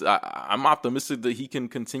like this, I'm optimistic that he can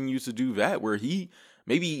continue to do that, where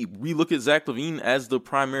maybe we look at Zach LaVine as the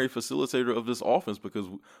primary facilitator of this offense, because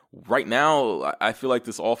right now I feel like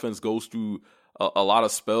this offense goes through a lot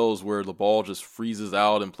of spells where the ball just freezes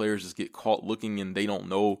out and players just get caught looking and they don't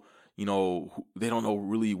know, they don't know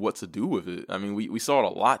really what to do with it. I mean, we saw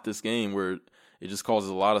it a lot this game where it just causes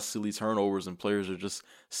a lot of silly turnovers and players are just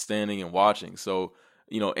standing and watching. So,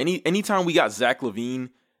 anytime we got Zach LaVine,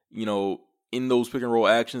 in those pick and roll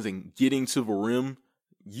actions and getting to the rim,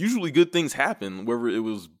 usually good things happen, whether it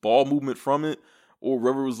was ball movement from it or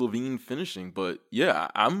whether it was LaVine finishing. But yeah,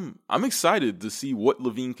 I'm excited to see what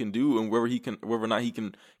LaVine can do and whether or not he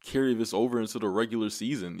can carry this over into the regular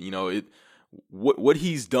season. What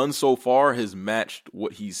he's done so far has matched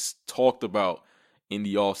what he's talked about in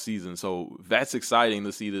the off season. So that's exciting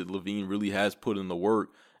to see that LaVine really has put in the work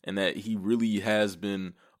and that he really has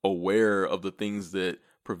been aware of the things that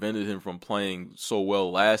prevented him from playing so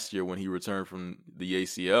well last year when he returned from the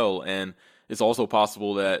ACL. And it's also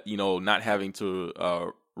possible that, not having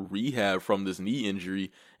to rehab from this knee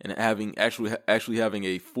injury and having actually having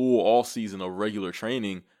a full all season of regular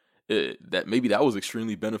training, that maybe that was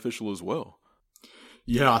extremely beneficial as well.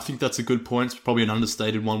 Yeah, I think that's a good point. It's probably an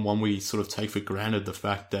understated one we sort of take for granted, the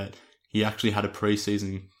fact that he actually had a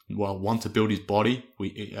preseason, one to build his body.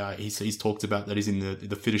 He's talked about that he's in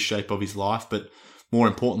the fittest shape of his life, but more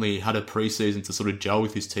importantly, he had a preseason to sort of gel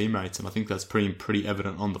with his teammates, and I think that's pretty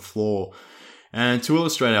evident on the floor. And to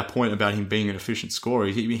illustrate our point about him being an efficient scorer,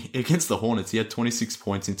 against the Hornets, he had 26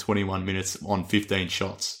 points in 21 minutes on 15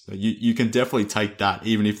 shots. So you can definitely take that,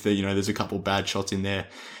 even if there's a couple bad shots in there.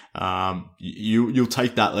 You'll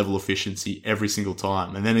take that level of efficiency every single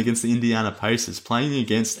time. And then against the Indiana Pacers, playing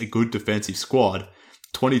against a good defensive squad,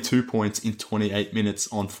 22 points in 28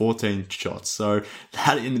 minutes on 14 shots. So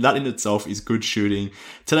that in itself is good shooting.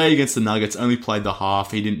 Today against the Nuggets, only played the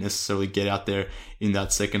half. He didn't necessarily get out there in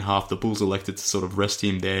that second half. The Bulls elected to sort of rest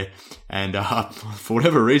him there. And for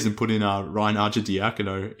whatever reason, put in Ryan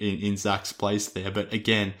Arcidiacono in Zach's place there. But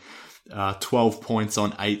again, 12 points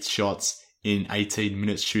on 8 shots in 18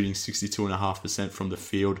 minutes, shooting 62.5% from the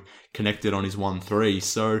field, connected on his 1-3.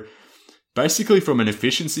 So basically, from an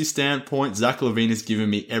efficiency standpoint, Zach LaVine has given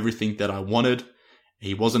me everything that I wanted.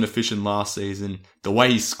 He wasn't efficient last season. The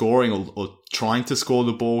way he's scoring or trying to score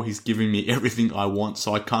the ball, he's giving me everything I want,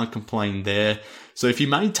 so I can't complain there. So if he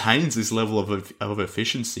maintains this level of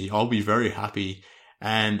efficiency, I'll be very happy.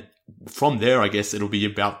 And from there, I guess it'll be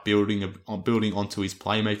about building onto his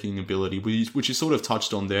playmaking ability, which you sort of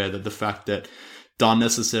touched on there, that the fact that Dunn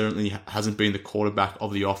necessarily hasn't been the quarterback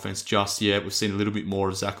of the offense just yet. We've seen a little bit more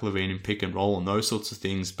of Zach LaVine in pick and roll and those sorts of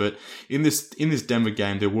things. But in this Denver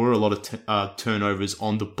game, there were a lot of turnovers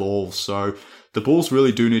on the ball. So the Bulls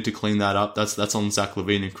really do need to clean that up. That's on Zach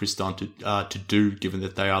LaVine and Chris Dunn to do, given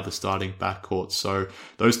that they are the starting backcourt. So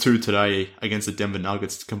those two today against the Denver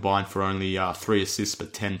Nuggets combined for only 3 assists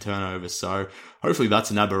but 10 turnovers. So hopefully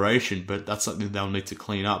that's an aberration, but that's something they'll need to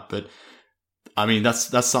clean up. But I mean, that's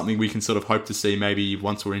something we can sort of hope to see maybe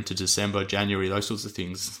once we're into December, January, those sorts of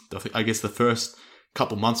things. I guess the first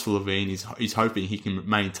couple months for LaVine, he's hoping he can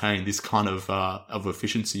maintain this kind of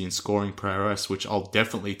efficiency in scoring prowess, which I'll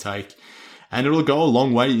definitely take. And it'll go a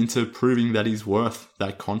long way into proving that he's worth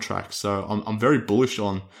that contract. So I'm very bullish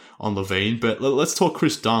on LaVine. But let's talk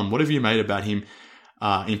Chris Dunn. What have you made about him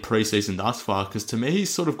in preseason thus far? Because to me, he's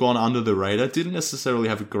sort of gone under the radar. Didn't necessarily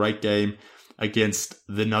have a great game against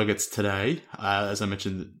the Nuggets today. As I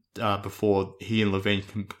mentioned before, he and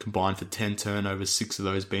LaVine combined for 10 turnovers, 6 of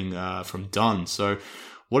those being from Dunn. So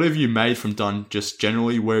what have you made from Dunn just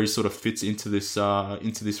generally, where he sort of fits into this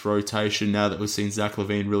rotation now that we've seen Zach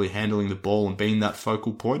LaVine really handling the ball and being that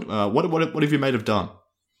focal point? What have you made of Dunn?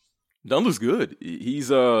 Dunn looks good.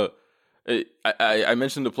 He's I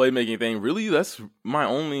mentioned the playmaking thing. Really, that's my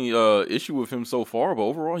only issue with him so far. But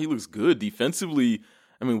overall, he looks good defensively.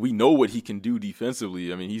 I mean, we know what he can do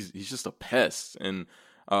defensively. I mean, he's just a pest. And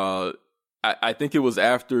I think it was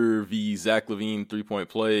after the Zach LaVine 3-point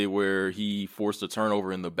play where he forced a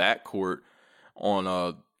turnover in the backcourt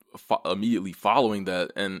on immediately following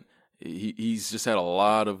that. And he's just had a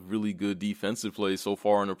lot of really good defensive plays so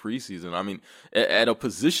far in the preseason. I mean, at a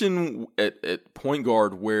position at point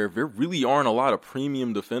guard where there really aren't a lot of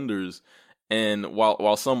premium defenders, and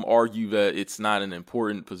while some argue that it's not an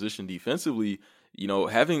important position defensively, you know,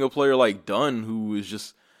 having a player like Dunn who is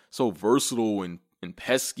just so versatile and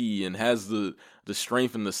pesky and has the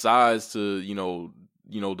strength and the size to, you know,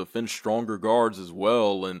 defend stronger guards as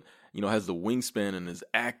well, and, you know, has the wingspan and is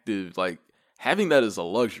active, like, having that is a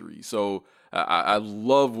luxury. So I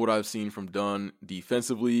love what I've seen from Dunn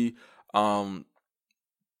defensively.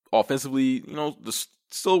 Offensively, you know,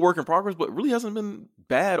 still a work in progress, but really hasn't been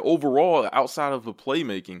bad overall outside of the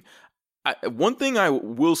playmaking. One thing I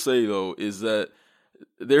will say, though, is that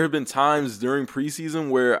there have been times during preseason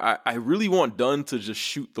where I really want Dunn to just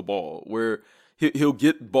shoot the ball, where he'll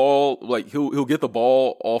get ball, like he'll get the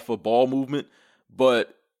ball off a ball movement,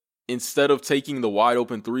 but instead of taking the wide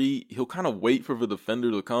open three, he'll kind of wait for the defender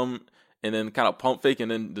to come and then kind of pump fake and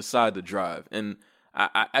then decide to drive. And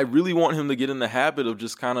I really want him to get in the habit of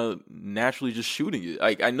just kind of naturally just shooting it.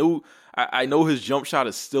 Like I know his jump shot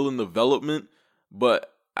is still in development,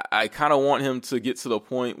 but I kind of want him to get to the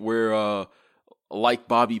point where, like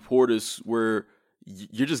Bobby Portis, where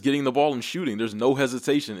you're just getting the ball and shooting. There's no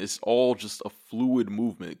hesitation. It's all just a fluid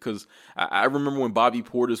movement. Because I remember when Bobby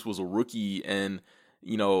Portis was a rookie, and,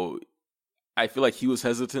 you know, I feel like he was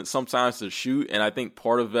hesitant sometimes to shoot. And I think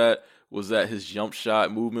part of that was that his jump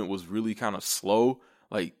shot movement was really kind of slow.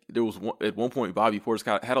 Like there was at one point Bobby Portis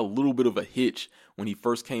kind of had a little bit of a hitch when he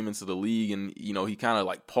first came into the league, and, you know, he kind of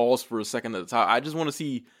like paused for a second at the top. I just want to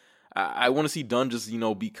see. I want to see Dunn just, you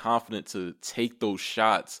know, be confident to take those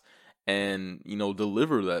shots and, you know,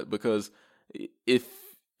 deliver that, because if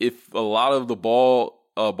a lot of the ball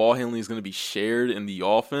handling is going to be shared in the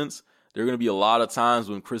offense, there are going to be a lot of times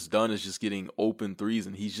when Chris Dunn is just getting open threes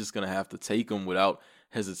and he's just going to have to take them without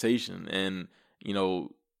hesitation. And, you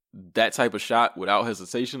know, that type of shot without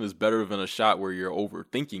hesitation is better than a shot where you're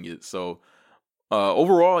overthinking it. So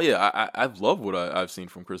overall, yeah, I've loved what I've seen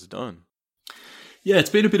from Chris Dunn. Yeah,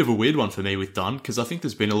 it's been a bit of a weird one for me with Dunn, because I think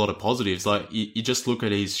there's been a lot of positives. Like, you just look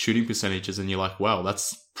at his shooting percentages and you're like, wow,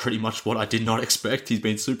 that's pretty much what I did not expect. He's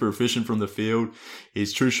been super efficient from the field.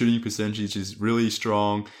 His true shooting percentage is really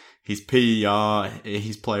strong. His PER,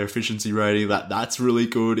 his player efficiency rating, that's really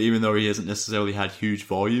good, even though he hasn't necessarily had huge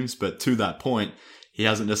volumes. But to that point, he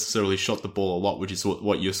hasn't necessarily shot the ball a lot, which is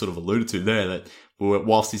what you sort of alluded to there, that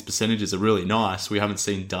whilst his percentages are really nice, we haven't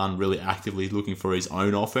seen Dunn really actively looking for his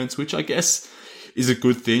own offense, which I guess is a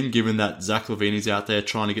good thing, given that Zach LaVine is out there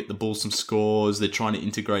trying to get the Bulls some scores. They're trying to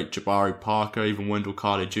integrate Jabari Parker, even Wendell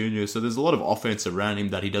Carter Jr. So there's a lot of offense around him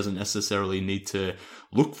that he doesn't necessarily need to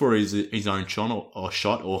look for his own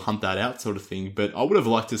shot or hunt that out sort of thing. But I would have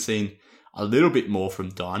liked to have seen a little bit more from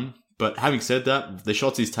Dunn. But having said that, the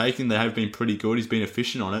shots he's taken, they have been pretty good. He's been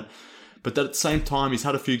efficient on it. But at the same time, he's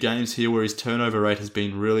had a few games here where his turnover rate has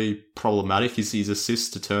been really problematic. His assists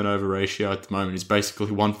to turnover ratio at the moment is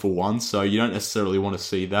basically 1 for 1, so you don't necessarily want to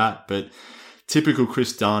see that. But typical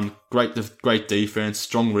Chris Dunn, great defense,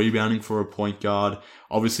 strong rebounding for a point guard.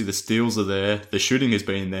 Obviously, the steals are there. The shooting has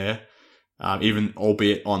been there, even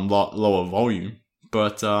albeit on lower volume.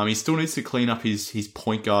 But he still needs to clean up his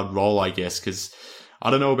point guard role, I guess, because I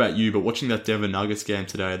don't know about you, but watching that Denver Nuggets game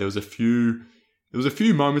today, there was a few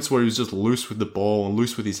moments where he was just loose with the ball and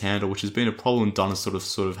loose with his handle, which has been a problem Dunn has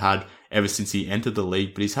sort of had ever since he entered the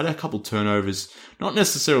league. But he's had a couple turnovers, not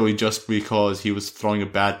necessarily just because he was throwing a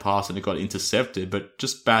bad pass and it got intercepted, but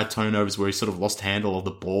just bad turnovers where he sort of lost handle of the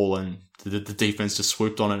ball and the defense just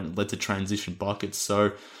swooped on it and led to transition buckets.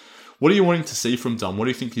 So what are you wanting to see from Dunn? What do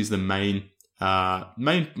you think is the main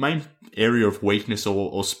area of weakness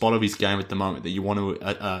or spot of his game at the moment that you want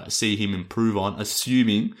to see him improve on,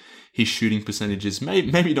 assuming his shooting percentages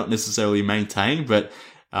maybe not necessarily maintained, but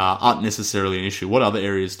aren't necessarily an issue? What other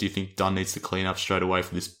areas do you think Dunn needs to clean up straight away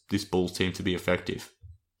for this Bulls team to be effective?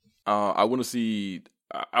 I want to see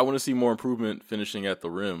more improvement finishing at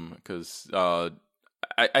the rim, because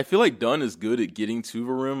I feel like Dunn is good at getting to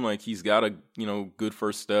the rim. Like, he's got a good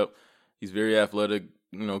first step. He's very athletic,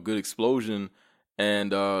 good explosion,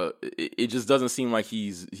 and it just doesn't seem like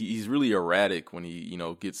he's really erratic when he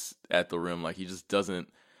gets at the rim. Like, he just doesn't.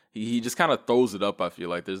 He just kind of throws it up. I feel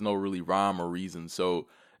like there's no really rhyme or reason. So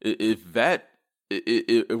if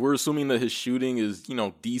we're assuming that his shooting is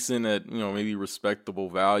decent at maybe respectable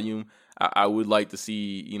volume, I would like to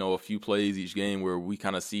see a few plays each game where we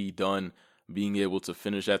kind of see Dunn being able to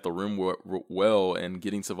finish at the rim well and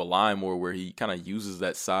getting to the line more, where he kind of uses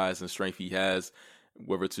that size and strength he has,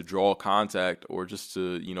 whether to draw contact or just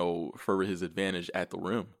to further his advantage at the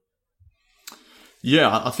rim.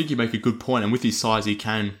 Yeah, I think you make a good point, and with his size, he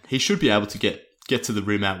should be able to get to the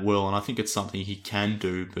rim at will, and I think it's something he can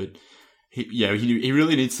do. But he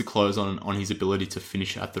really needs to close on his ability to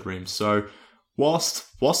finish at the rim. So whilst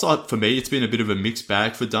for me it's been a bit of a mixed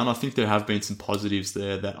bag for Dunn, I think there have been some positives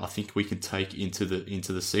there that I think we can take into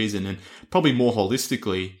the season, and probably more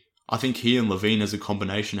holistically, I think he and Levine as a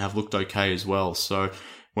combination have looked okay as well. So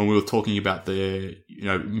when we were talking about in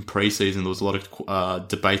preseason, there was a lot of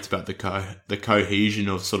debate about the cohesion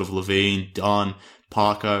of sort of Levine, Dunn,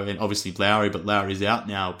 Parker, and obviously Lowry, but Lowry's out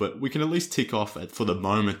now. But we can at least tick off for the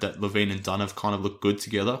moment that Levine and Dunn have kind of looked good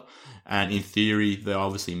together. And in theory, they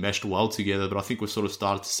obviously meshed well together. But I think we've sort of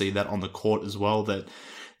started to see that on the court as well, that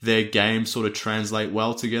their games sort of translate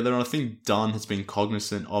well together. And I think Dunn has been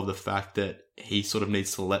cognizant of the fact that he sort of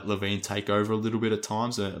needs to let Levine take over a little bit at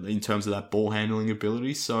times in terms of that ball handling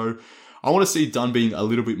ability. So I want to see Dunn being a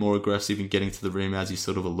little bit more aggressive in getting to the rim, as you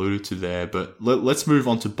sort of alluded to there. But let's move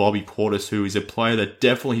on to Bobby Portis, who is a player that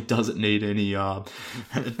definitely doesn't need any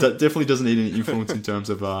influence in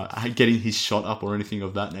terms of getting his shot up or anything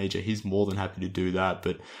of that nature. He's more than happy to do that.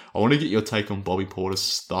 But I want to get your take on Bobby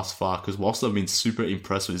Portis thus far, because whilst I've been super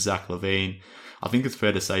impressed with Zach LaVine, I think it's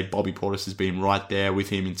fair to say Bobby Portis has been right there with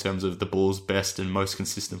him in terms of the Bulls' best and most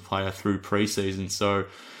consistent player through preseason. So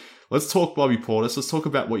let's talk Bobby Portis. Let's talk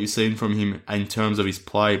about what you've seen from him in terms of his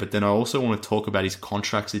play, but then I also want to talk about his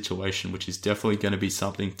contract situation, which is definitely going to be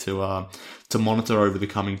something to monitor over the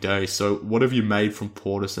coming days. So what have you made from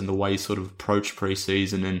Portis and the way he sort of approached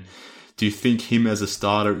preseason, and do you think him as a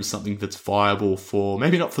starter is something that's viable for,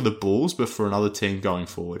 maybe not for the Bulls, but for another team going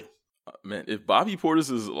forward? Man, if Bobby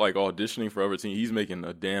Portis is like auditioning for other team, he's making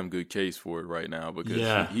a damn good case for it right now,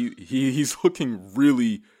 because he's looking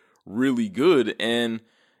really, really good. And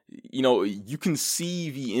you can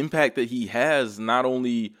see the impact that he has, not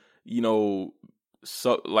only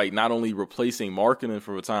not only replacing Markkanen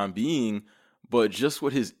for the time being, but just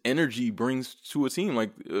what his energy brings to a team.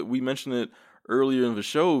 Like we mentioned it earlier in the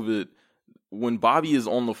show, that when Bobby is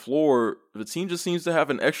on the floor, the team just seems to have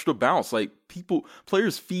an extra bounce. Like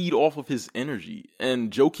players feed off of his energy.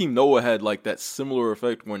 And Joakim Noah had like that similar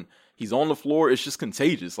effect when he's on the floor. It's just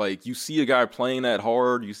contagious. Like you see a guy playing that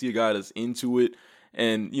hard, you see a guy that's into it.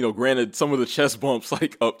 And, granted, some of the chest bumps,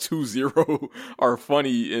 like up 2-0, are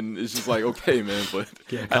funny, and it's just like, okay, man, but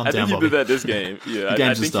I think he did that this game. Yeah,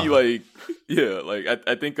 I think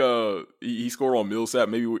I think he scored on Millsap.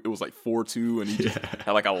 Maybe it was like 4-2, and he just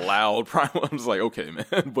had like a loud prime. I'm just like, okay, man,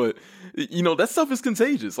 but that stuff is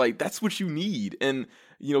contagious. Like that's what you need, and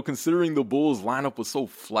considering the Bulls lineup was so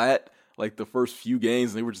flat, like the first few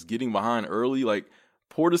games, and they were just getting behind early. Like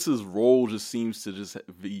Portis's role just seems to just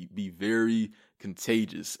be very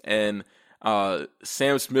contagious. And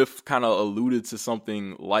Sam Smith kind of alluded to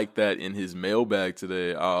something like that in his mailbag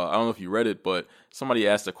today. I don't know if you read it, but somebody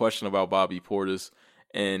asked a question about Bobby Portis,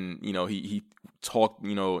 and he talked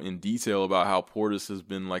in detail about how Portis has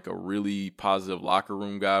been like a really positive locker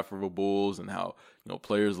room guy for the Bulls, and how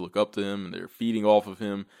players look up to him and they're feeding off of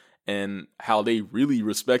him, and how they really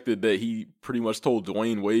respected that he pretty much told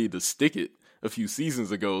Dwayne Wade to stick it a few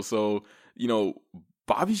seasons ago. So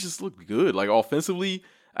Bobby's just looked good. Like offensively,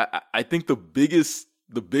 I think the biggest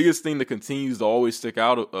thing that continues to always stick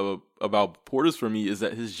out about Portis for me is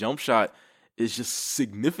that his jump shot is just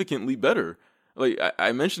significantly better. Like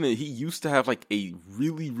I mentioned it, he used to have like a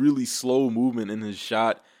really, really slow movement in his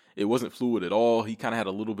shot. It wasn't fluid at all. He kind of had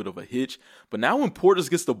a little bit of a hitch. But now when Portis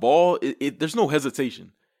gets the ball, there's no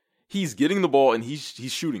hesitation. He's getting the ball and he's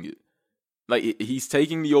shooting it. Like he's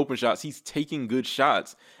taking the open shots. He's taking good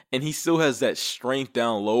shots. And he still has that strength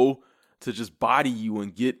down low to just body you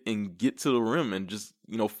and get to the rim and just,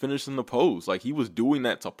 finish in the post. Like he was doing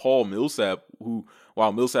that to Paul Millsap, who,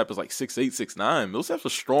 while Millsap is like 6'8", 6'9", Millsap's a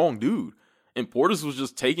strong dude. And Portis was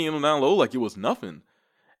just taking him down low like it was nothing.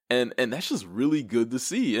 And that's just really good to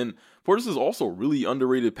see. And Portis is also a really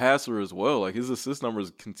underrated passer as well. Like his assist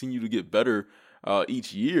numbers continue to get better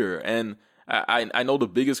each year. And I know the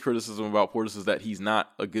biggest criticism about Portis is that he's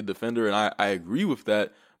not a good defender, and I agree with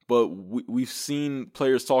that. But we've seen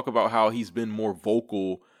players talk about how he's been more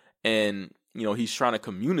vocal and, he's trying to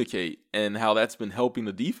communicate, and how that's been helping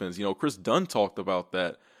the defense. Chris Dunn talked about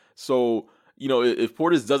that. So, if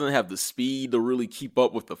Portis doesn't have the speed to really keep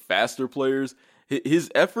up with the faster players,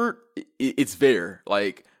 his effort, it's there.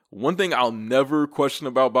 Like, one thing I'll never question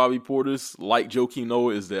about Bobby Portis, like Joakim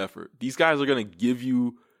Noah, is the effort. These guys are going to give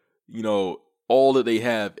you, all that they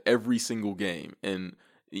have every single game. And,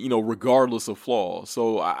 regardless of flaws.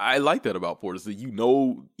 So I like that about Portis,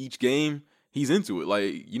 that each game he's into it.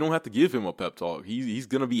 Like, you don't have to give him a pep talk. He's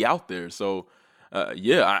going to be out there. So,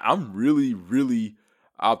 I'm really, really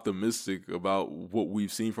optimistic about what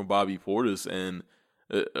we've seen from Bobby Portis. And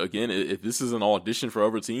again, if this is an audition for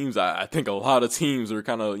other teams, I think a lot of teams are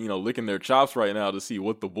kind of, licking their chops right now to see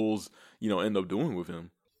what the Bulls, end up doing with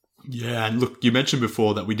him. Yeah, and look, you mentioned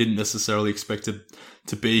before that we didn't necessarily expect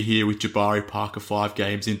to be here with Jabari Parker 5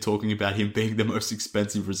 games in, talking about him being the most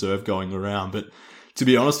expensive reserve going around. But to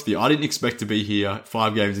be honest with you, I didn't expect to be here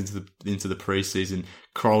 5 games into the preseason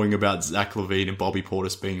crowing about Zach LaVine and Bobby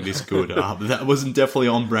Portis being this good. That wasn't definitely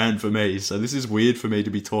on brand for me. So this is weird for me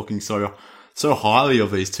to be talking so highly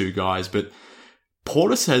of these two guys. But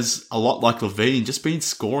Portis has, a lot like LaVine, just been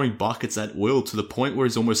scoring buckets at will, to the point where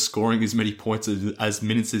he's almost scoring as many points as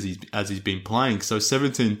minutes as he's been playing. So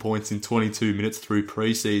 17 points in 22 minutes through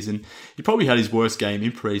preseason. He probably had his worst game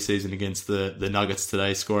in preseason against the Nuggets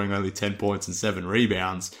today, scoring only 10 points and 7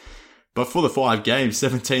 rebounds. But for the 5 games,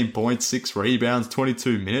 17 points, 6 rebounds,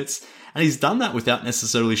 22 minutes. And he's done that without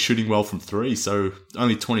necessarily shooting well from 3, so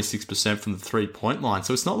only 26% from the 3-point line.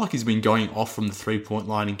 So it's not like he's been going off from the 3-point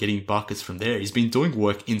line and getting buckets from there. He's been doing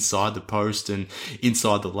work inside the post and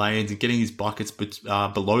inside the lanes and getting his buckets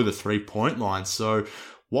below the 3-point line. So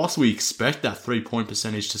whilst we expect that 3-point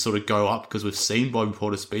percentage to sort of go up because we've seen Bobby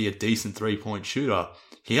Portis be a decent 3-point shooter,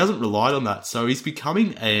 he hasn't relied on that. So he's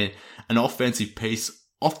becoming an offensive piece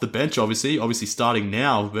off the bench, obviously starting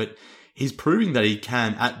now, but he's proving that he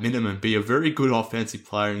can, at minimum, be a very good offensive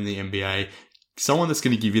player in the NBA, someone that's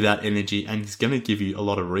going to give you that energy, and he's going to give you a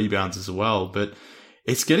lot of rebounds as well. But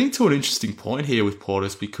it's getting to an interesting point here with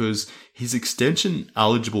Portis, because he's extension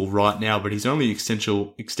eligible right now, but he's only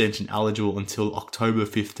extension eligible until October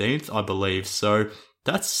 15th, I believe. So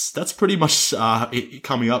that's pretty much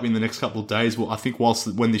coming up in the next couple of days. Well, I think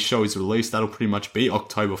when this show is released, that'll pretty much be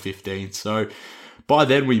October 15th. So by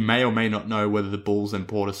then, we may or may not know whether the Bulls and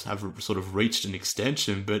Portis have sort of reached an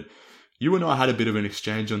extension. But you and I had a bit of an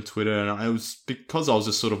exchange on Twitter, and it was because I was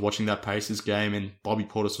just sort of watching that Pacers game, and Bobby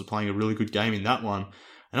Portis was playing a really good game in that one.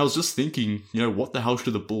 And I was just thinking, what the hell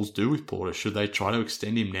should the Bulls do with Portis? Should they try to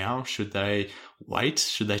extend him now? Should they wait?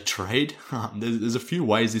 Should they trade? There's a few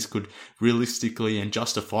ways this could realistically and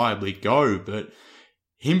justifiably go, but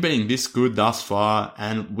him being this good thus far,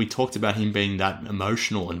 and we talked about him being that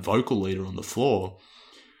emotional and vocal leader on the floor,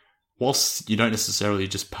 whilst you don't necessarily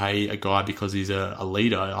just pay a guy because he's a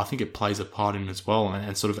leader, I think it plays a part in as well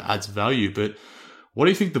and sort of adds value. But what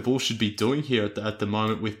do you think the Bulls should be doing here at the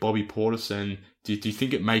moment with Bobby Portis? And do you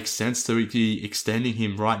think it makes sense to be extending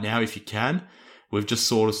him right now if you can? We've just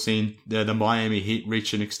sort of seen the Miami Heat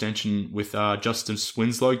reach an extension with Justin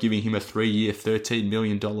Winslow, giving him a 3-year, $13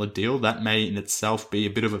 million deal. That may in itself be a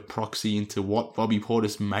bit of a proxy into what Bobby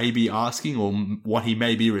Portis may be asking or what he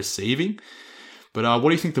may be receiving. But what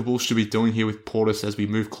do you think the Bulls should be doing here with Portis as we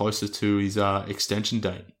move closer to his extension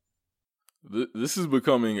date? This is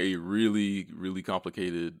becoming a really, really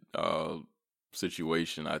complicated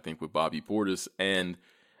situation, I think, with Bobby Portis. And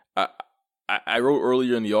I wrote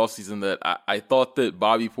earlier in the offseason that I thought that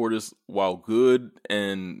Bobby Portis, while good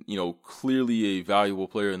and, clearly a valuable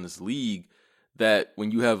player in this league, that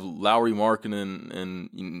when you have Lauri Markkanen and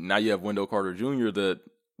now you have Wendell Carter Jr., that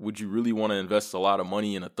would you really want to invest a lot of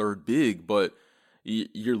money in a third big? But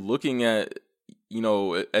you're looking at,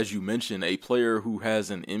 as you mentioned, a player who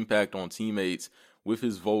has an impact on teammates with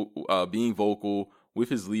his being vocal, with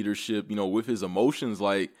his leadership, with his emotions,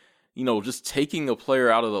 like, just taking a player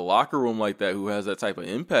out of the locker room like that who has that type of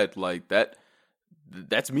impact like that,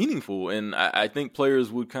 that's meaningful. And I think players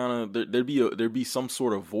would kind of, there'd be some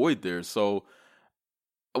sort of void there. So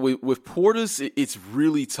with Portis, it's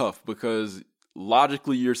really tough because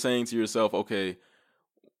logically you're saying to yourself, okay,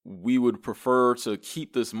 we would prefer to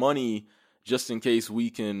keep this money just in case we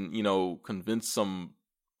can, convince some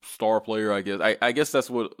star player, I guess. I guess that's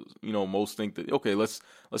what, most think, that, okay, let's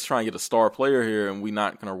try and get a star player here and we're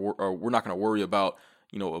not going to worry about,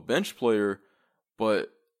 a bench player. But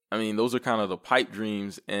I mean, those are kind of the pipe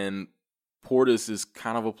dreams, and Portis is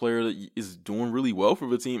kind of a player that is doing really well for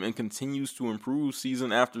the team and continues to improve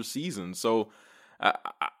season after season. So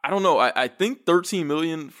I don't know. I think $13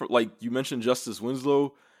 million for, like you mentioned, Justice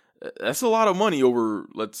Winslow, that's a lot of money over,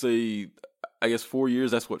 let's say, I guess 4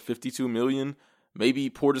 years. That's what, $52 million. Maybe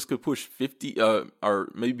Portis could push 50,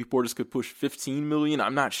 or maybe Portis could push $15 million.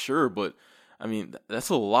 I'm not sure, but I mean, that's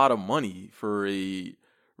a lot of money for a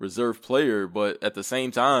reserve player. But at the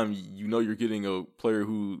same time, you're getting a player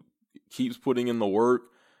who keeps putting in the work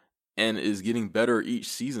and is getting better each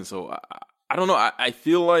season. So I don't know. I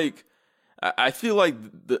feel like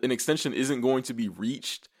an extension isn't going to be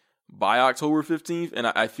reached by October 15th, and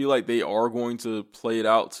I feel like they are going to play it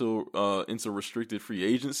out into restricted free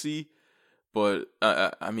agency. But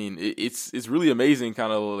I mean, it's really amazing,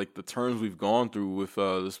 kind of like the turns we've gone through with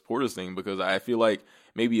this Portis thing, because I feel like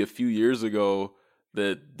maybe a few years ago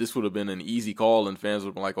that this would have been an easy call and fans would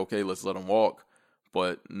have been like, okay, let's let him walk.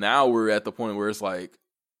 But now we're at the point where it's like,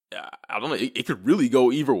 I don't know, it could really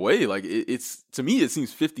go either way. Like it's to me, it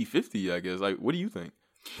seems 50-50, I guess. Like, what do you think?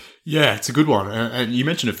 Yeah, it's a good one. And you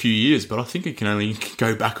mentioned a few years, but I think it can only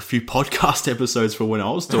go back a few podcast episodes for when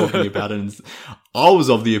I was talking about it. And I was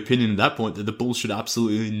of the opinion at that point that the Bulls should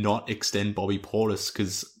absolutely not extend Bobby Portis,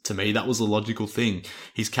 because to me, that was a logical thing.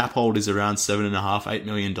 His cap hold is around $7.5-8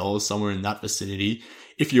 million, somewhere in that vicinity.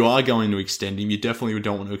 If you are going to extend him, you definitely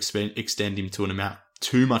don't want to extend him to an amount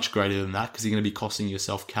too much greater than that, because you're going to be costing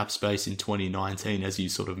yourself cap space in 2019, as you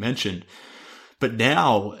sort of mentioned. But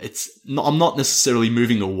now I'm not necessarily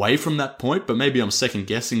moving away from that point, but maybe I'm second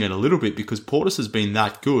guessing it a little bit, because Portis has been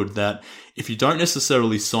that good that if you don't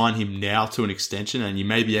necessarily sign him now to an extension, and you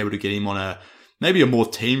may be able to get him on maybe a more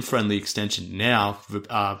team friendly extension now,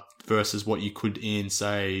 versus what you could in,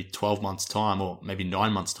 say, 12 months time, or maybe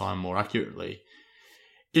 9 months time more accurately.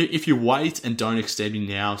 If you wait and don't extend him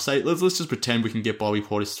now, say, let's just pretend we can get Bobby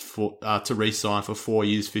Portis to re-sign for 4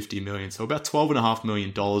 years, $50 million. So about $12.5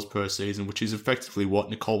 million per season, which is effectively what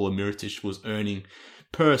Nikola Mirotic was earning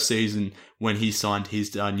per season when he signed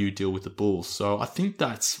his new deal with the Bulls. So I think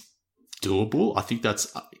that's doable. I think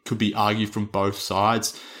could be argued from both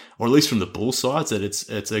sides, or at least from the Bulls sides, that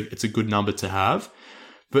it's a good number to have.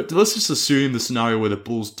 But let's just assume the scenario where the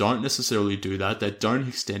Bulls don't necessarily do that. They don't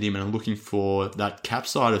extend him and are looking for that cap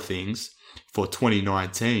side of things for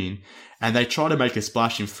 2019. And they try to make a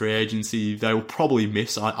splash in free agency. They will probably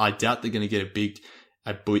miss. I doubt they're going to get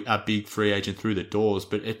a big free agent through the doors.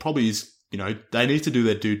 But it probably is, they need to do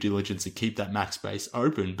their due diligence and keep that max space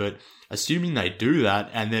open. But assuming they do that,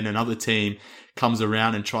 and then another team comes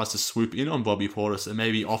around and tries to swoop in on Bobby Portis and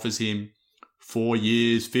maybe offers him 4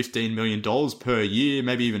 years, $15 million per year,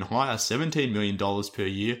 maybe even higher, $17 million per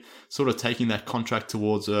year, sort of taking that contract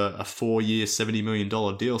towards a 4 year, $70 million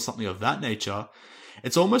deal, something of that nature.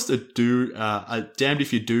 It's almost a damned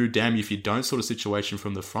if you do, damned if you don't sort of situation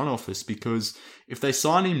from the front office, because if they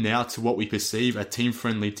sign him now to what we perceive a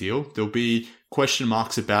team-friendly deal, there'll be question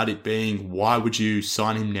marks about it being, why would you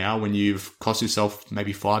sign him now when you've cost yourself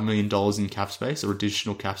maybe $5 million in cap space or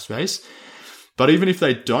additional cap space? But even if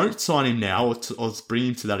they don't sign him now or bring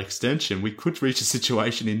him to that extension, we could reach a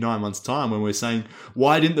situation in 9 months' time when we're saying,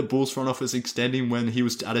 why didn't the Bulls front office extend him when he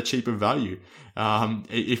was at a cheaper value?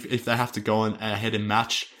 If they have to go ahead and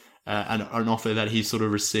match an offer that he sort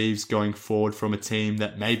of receives going forward from a team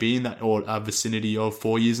that may be in that vicinity of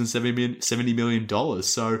 4 years and $70 million.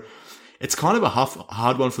 So it's kind of a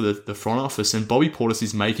hard one for the front office, and Bobby Portis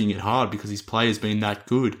is making it hard because his play has been that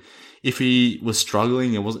good. If he was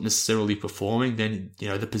struggling and wasn't necessarily performing, then,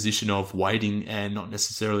 the position of waiting and not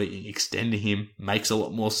necessarily extending him makes a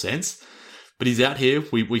lot more sense. But he's out here.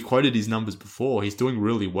 We quoted his numbers before. He's doing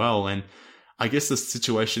really well. And I guess the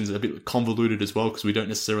situation's a bit convoluted as well because we don't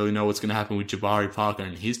necessarily know what's going to happen with Jabari Parker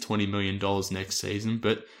and his $20 million next season.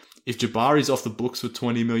 But if Jabari's off the books with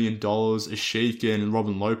 $20 million, Ashik and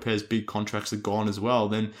Robin Lopez, big contracts are gone as well,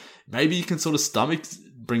 then maybe you can sort of stomach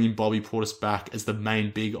bringing Bobby Portis back as the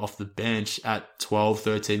main big off the bench at $12,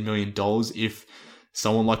 $13 million if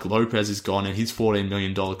someone like Lopez is gone and his $14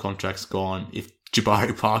 million contract's gone. If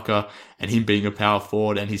Jabari Parker and him being a power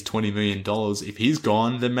forward and his $20 million, if he's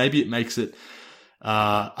gone, then maybe it makes it,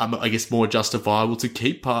 I guess, more justifiable to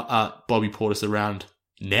keep Bobby Portis around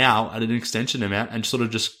now at an extension amount and sort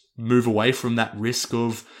of just move away from that risk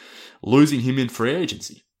of losing him in free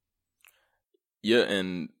agency. Yeah,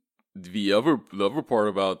 and the other part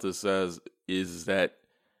about this is that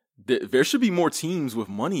there should be more teams with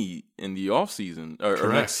money in the offseason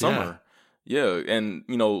or next summer. Yeah, and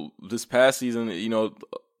this past season,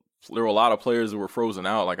 there were a lot of players that were frozen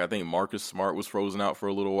out. Like I think Marcus Smart was frozen out for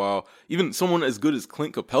a little while. Even someone as good as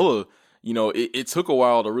Clint Capella, it took a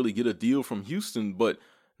while to really get a deal from Houston, but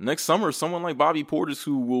next summer, someone like Bobby Portis,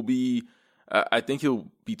 who will be, I think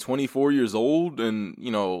he'll be 24 years old and,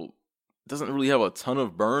 doesn't really have a ton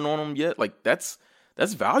of burn on him yet. Like, that's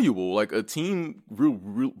valuable. Like, a team will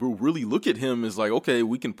really look at him as like, okay,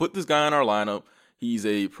 we can put this guy in our lineup. He's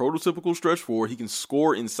a prototypical stretch forward. He can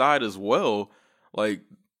score inside as well. Like,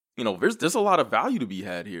 there's a lot of value to be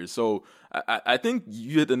had here. So I think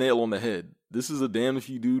you hit the nail on the head. This is a damn if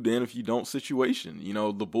you do, damn if you don't situation.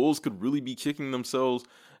 The Bulls could really be kicking themselves,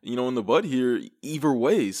 in the butt here either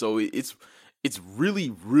way. So it's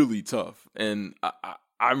really, really tough. And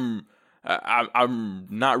I'm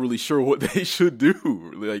not really sure what they should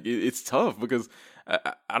do. Like it's tough because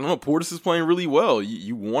I don't know. Portis is playing really well.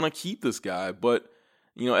 You want to keep this guy, but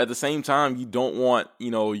at the same time, you don't want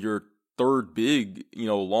your third big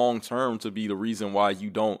long term to be the reason why you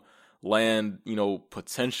don't land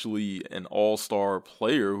potentially an all-star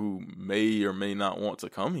player who may or may not want to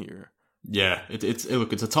come here. Yeah, it's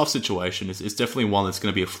a tough situation. It's definitely one that's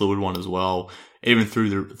going to be a fluid one as well. Even through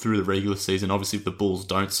the regular season, obviously, if the Bulls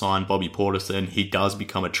don't sign Bobby Portis, then he does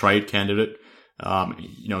become a trade candidate.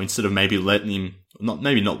 Instead of maybe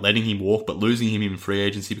not letting him walk, but losing him in free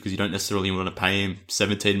agency because you don't necessarily want to pay him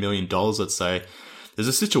 $17 million. Let's say there's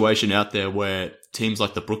a situation out there where teams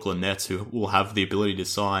like the Brooklyn Nets, who will have the ability to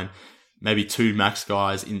sign maybe two max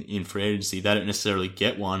guys in free agency, they don't necessarily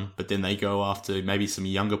get one, but then they go after maybe some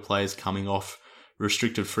younger players coming off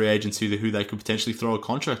restricted free agency who they could potentially throw a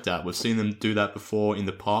contract at. We've seen them do that before in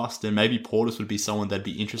the past, and maybe Portis would be someone that'd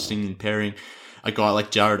be interesting in pairing a guy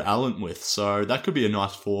like Jared Allen with. So that could be a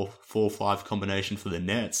nice 4-5 combination for the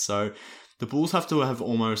Nets. So the Bulls have to have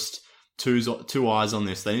almost two eyes on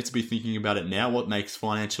this. They need to be thinking about it now, what makes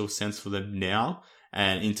financial sense for them now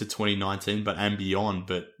and into 2019 and beyond.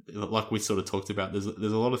 But like we sort of talked about, there's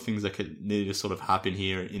a lot of things that could need to sort of happen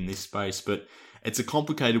here in this space. But it's a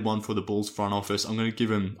complicated one for the Bulls front office. I'll give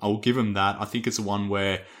them that. I think it's one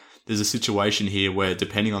where there's a situation here where,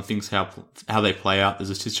 depending on things how they play out, there's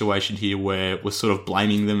a situation here where we're sort of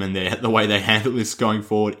blaming them and the way they handle this going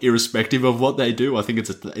forward, irrespective of what they do. I think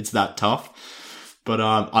it's that tough. But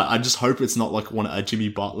I just hope it's not like a Jimmy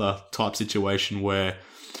Butler type situation where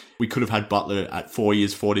we could have had Butler at 4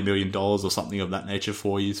 years, $40 million or something of that nature,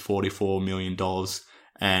 4 years, $44 million.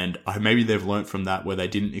 And maybe they've learnt from that where they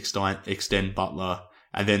didn't extend Butler.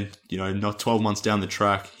 And then, not 12 months down the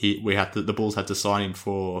track, the Bulls had to sign him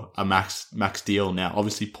for a max deal. Now,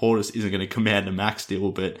 obviously, Portis isn't going to command a max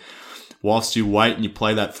deal, but whilst you wait and you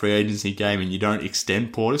play that free agency game and you don't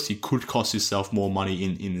extend Portis, you could cost yourself more money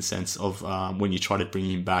in the sense of when you try to bring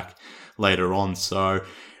him back later on. So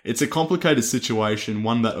it's a complicated situation,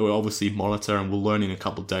 one that we'll obviously monitor, and we'll learn in a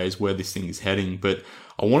couple of days where this thing is heading. But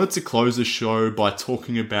I wanted to close the show by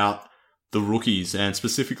talking about the rookies, and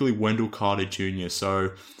specifically Wendell Carter Jr.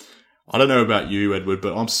 So I don't know about you, Edward,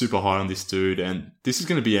 but I'm super high on this dude, and this is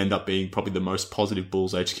going to end up being probably the most positive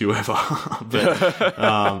Bulls HQ ever. But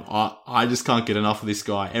I just can't get enough of this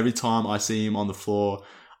guy. Every time I see him on the floor,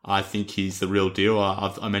 I think he's the real deal.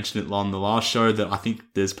 I mentioned it on the last show that I think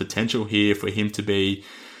there's potential here for him to be,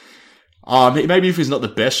 maybe if he's not the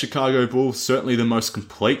best Chicago Bull, certainly the most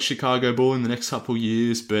complete Chicago Bull in the next couple of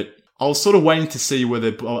years. But I was sort of waiting to see whether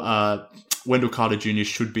Wendell Carter Jr.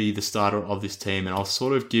 should be the starter of this team, and I was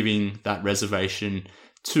sort of giving that reservation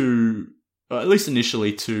to at least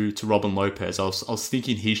initially, to Robin Lopez. I was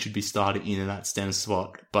thinking he should be starting in that center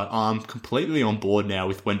spot, but I'm completely on board now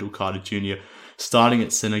with Wendell Carter Jr. starting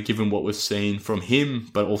at center, given what we've seen from him,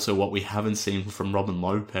 but also what we haven't seen from Robin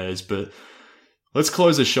Lopez. But let's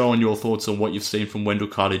close the show on your thoughts on what you've seen from Wendell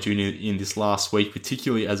Carter Jr. in this last week,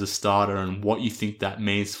 particularly as a starter, and what you think that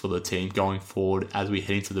means for the team going forward as we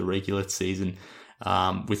head into the regular season,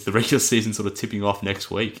 with the regular season sort of tipping off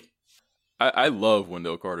next week. I love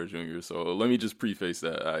Wendell Carter Jr., so let me just preface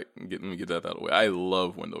that. Let me get that out of the way. I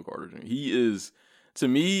love Wendell Carter Jr. He is, to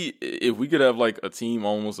me, if we could have like a team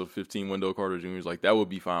almost of 15 Wendell Carter Jr.'s, like that would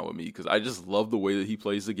be fine with me, because I just love the way that he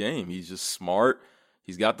plays the game. He's just smart.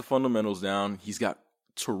 He's got the fundamentals down. He's got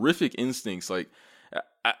terrific instincts. Like,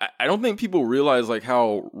 I don't think people realize like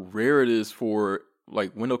how rare it is for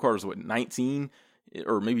like Wendell Carter's 19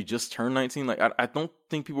 or maybe just turned 19. Like, I don't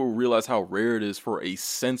think people realize how rare it is for a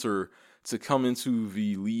center to come into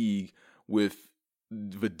the league with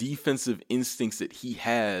the defensive instincts that he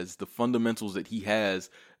has, the fundamentals that he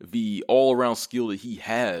has, the all-around skill that he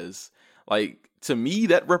has. Like, to me,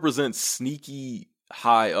 that represents sneaky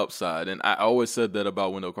high upside. And I always said that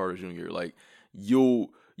about Wendell Carter Jr. Like,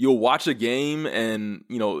 you'll watch a game, and,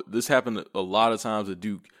 you know, this happened a lot of times at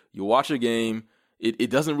Duke. You'll watch a game,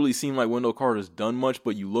 it doesn't really seem like Wendell Carter's done much,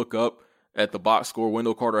 but you look up at the box score,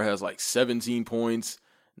 Wendell Carter has like 17 points,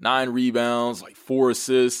 9 rebounds, like 4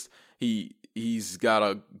 assists. He's got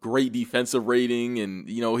a great defensive rating, and,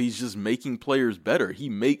 you know, he's just making players better. He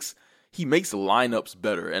makes lineups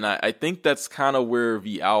better. And I think that's kind of where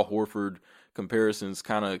the Al Horford comparisons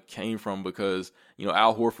kind of came from, because, you know,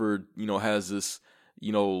 Al Horford, you know, has this,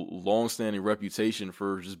 you know, long-standing reputation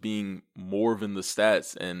for just being more than the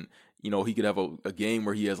stats. And, you know, he could have a game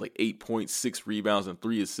where he has like 8 points, 6 rebounds, and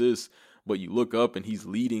 3 assists, but you look up and he's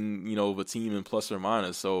leading, you know, the team in plus or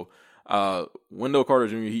minus. So Wendell Carter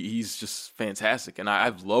Jr., he's just fantastic. And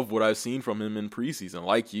I've loved what I've seen from him in preseason.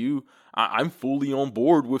 Like you, I'm fully on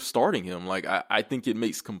board with starting him. Like, I think it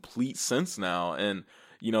makes complete sense now. And,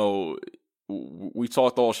 you know, we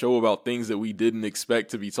talked all show about things that we didn't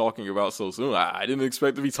expect to be talking about so soon. I didn't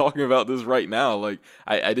expect to be talking about this right now. Like,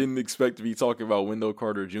 I didn't expect to be talking about Wendell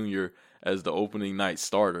Carter Jr. as the opening night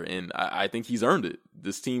starter. And I think he's earned it.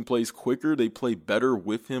 This team plays quicker. They play better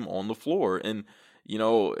with him on the floor. And, you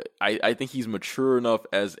know, I think he's mature enough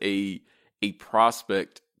as a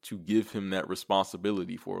prospect to give him that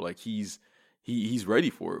responsibility for. Like, he's ready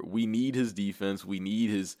for it. We need his defense. We need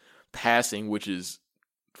his passing, which is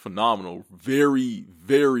phenomenal. Very,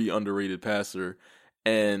 very underrated passer.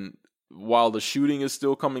 And while the shooting is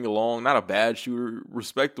still coming along, not a bad shooter,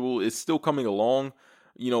 respectable, it's still coming along.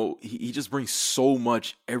 You know, he just brings so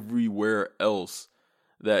much everywhere else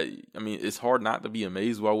that, I mean, it's hard not to be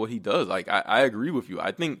amazed by what he does. Like, I agree with you.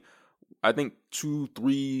 I think 2,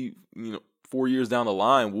 3, 4 years down the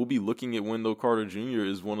line, we'll be looking at Wendell Carter Jr.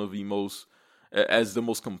 as the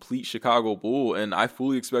most complete Chicago Bull, and I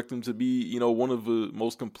fully expect him to be, one of the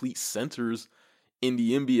most complete centers in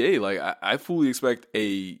the NBA. Like, I fully expect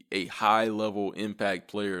a high level impact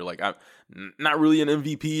player. Like, I'm not really an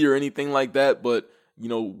MVP or anything like that, but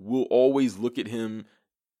we'll always look at him.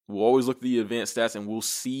 We'll always look at the advanced stats, and we'll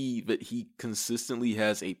see that he consistently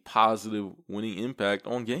has a positive winning impact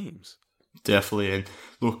on games. Definitely. And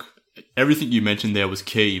look, everything you mentioned there was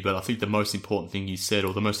key, but I think the most important thing you said,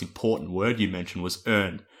 or the most important word you mentioned, was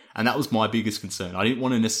earn. And that was my biggest concern. I didn't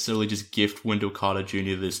want to necessarily just gift Wendell Carter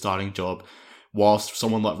Jr. the starting job whilst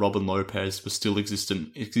someone like Robin Lopez was still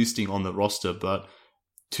existing on the roster. But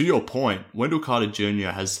to your point, Wendell Carter Jr.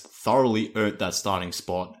 has thoroughly earned that starting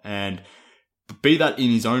spot. And be that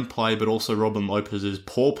in his own play, but also Robin Lopez's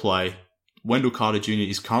poor play, Wendell Carter Jr.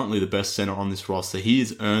 is currently the best center on this roster. He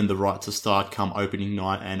has earned the right to start come opening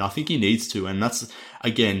night, and I think he needs to. And that's,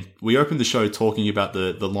 again, we opened the show talking about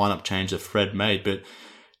the lineup change that Fred made, but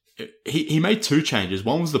he made 2 changes.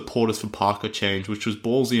 One was the Portis for Parker change, which was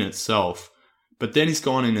ballsy in itself, but then he's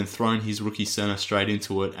gone in and thrown his rookie center straight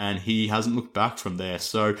into it, and he hasn't looked back from there.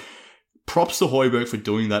 So props to Hoiberg for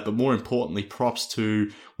doing that, but more importantly, props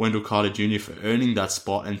to Wendell Carter Jr. for earning that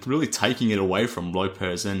spot and really taking it away from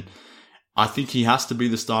Lopez. And I think he has to be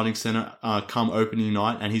the starting center come opening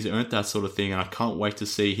night, and he's earned that sort of thing. And I can't wait to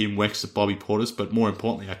see him next to Bobby Portis, but more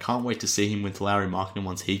importantly, I can't wait to see him with Larry Markkinen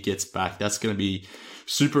once he gets back. That's going to be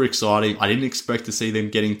super exciting. I didn't expect to see them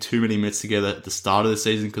getting too many minutes together at the start of the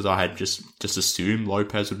season because I had just assumed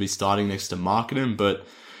Lopez would be starting next to Markkinen, but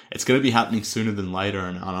it's going to be happening sooner than later,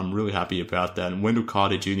 and I'm really happy about that. And Wendell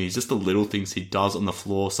Carter Jr. is just the little things he does on the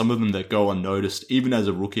floor, some of them that go unnoticed, even as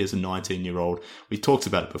a rookie, as a 19-year-old. We talked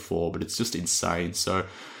about it before, but it's just insane. So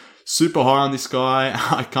super high on this guy.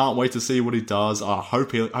 I can't wait to see what he does.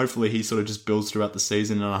 Hopefully he sort of just builds throughout the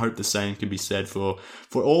season, and I hope the same can be said for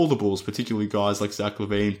all the Bulls, particularly guys like Zach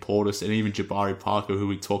LaVine, Portis, and even Jabari Parker, who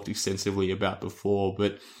we talked extensively about before.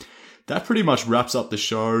 But that pretty much wraps up the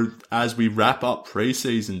show as we wrap up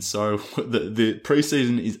preseason. So the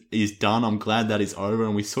preseason is done. I'm glad that is over,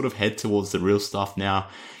 and we sort of head towards the real stuff now,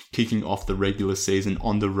 kicking off the regular season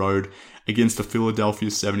on the road against the Philadelphia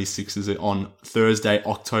 76ers on Thursday,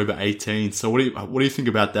 October 18th. So what do you think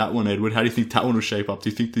about that one, Edward? How do you think that one will shape up?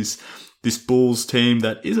 Do you think this Bulls team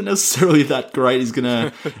that isn't necessarily that great is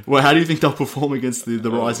gonna? Well, how do you think they'll perform against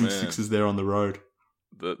the rising Sixers there on the road?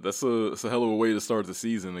 That's a hell of a way to start the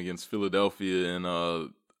season against Philadelphia, and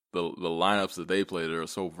the lineups that they play are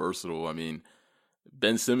so versatile. I mean,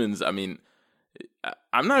 Ben Simmons. I mean,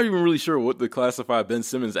 I'm not even really sure what to classify Ben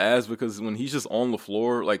Simmons as, because when he's just on the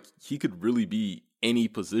floor, like, he could really be any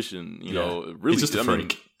position. You know, really, he's just a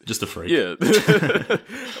freak. Just a freak. Yeah.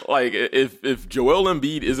 Like, if Joel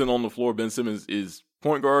Embiid isn't on the floor, Ben Simmons is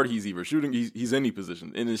point guard. He's either shooting. He's any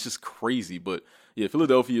position, and it's just crazy. But yeah,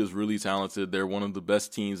 Philadelphia is really talented. They're one of the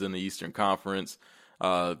best teams in the Eastern Conference.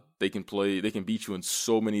 They can beat you in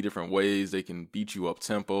so many different ways. They can beat you up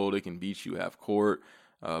tempo. They can beat you half court.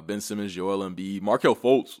 Ben Simmons, Joel Embiid, Markelle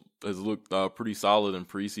Fultz has looked pretty solid in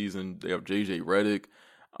preseason. They have JJ Redick.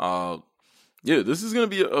 Yeah, this is going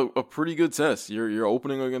to be a pretty good test. You're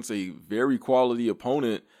opening against a very quality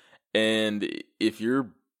opponent, and if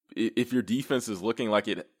your defense is looking like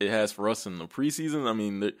it has for us in the preseason, I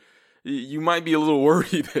mean, you might be a little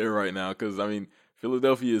worried there right now, because I mean,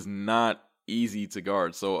 Philadelphia is not easy to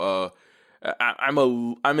guard. So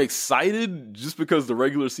I'm excited just because the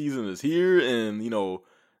regular season is here, and you know,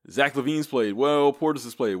 Zach LaVine's played well, Portis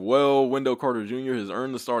has played well, Wendell Carter Jr. has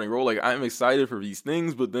earned the starting role. Like, I'm excited for these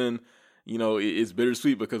things, but then, you know, it's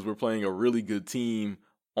bittersweet because we're playing a really good team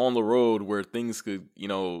on the road where things could, you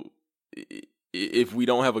know, if we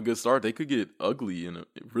don't have a good start, they could get ugly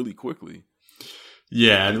really quickly.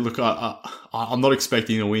 Yeah, look, I'm not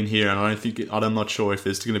expecting a win here, and I'm not sure if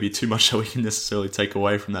there's going to be too much that we can necessarily take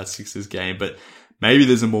away from that Sixers game, but maybe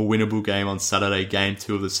there's a more winnable game on Saturday, game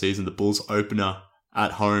 2 of the season, the Bulls opener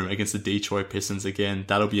at home against the Detroit Pistons again.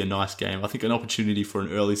 That'll be a nice game. I think an opportunity for an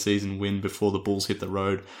early season win before the Bulls hit the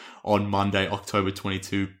road on Monday, October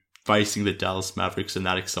 22, facing the Dallas Mavericks and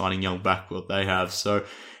that exciting young backcourt they have. So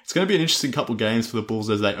it's going to be an interesting couple games for the Bulls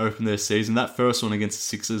as they open their season. That first one against the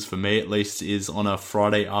Sixers, for me at least, is on a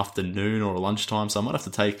Friday afternoon or a lunchtime, so I might have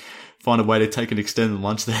to find a way to take an extended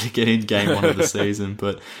lunch there to get in game 1 of the season.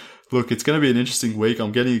 But look, it's going to be an interesting week.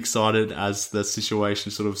 I'm getting excited as the situation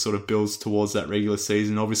sort of builds towards that regular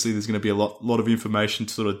season. Obviously, there's going to be a lot of information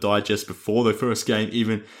to sort of digest before the first game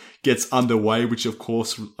even gets underway, which of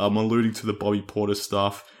course I'm alluding to the Bobby Portis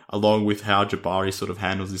stuff, along with how Jabari sort of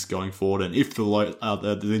handles this going forward, and if the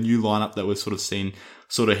new lineup that we're sort of seeing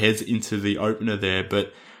sort of heads into the opener there.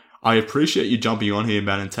 But I appreciate you jumping on here,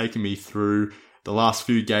 man, and taking me through the last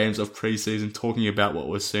few games of preseason, talking about what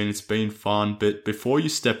we're seeing. It's been fun. But before you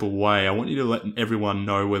step away, I want you to let everyone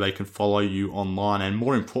know where they can follow you online, and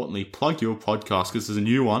more importantly, plug your podcast, because there's a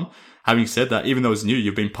new one. Having said that, even though it's new,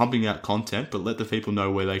 you've been pumping out content, but let the people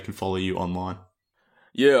know where they can follow you online.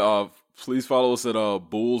 Yeah, please follow us at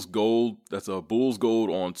Bulls Gold. That's Bulls Gold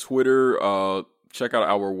on Twitter. Check out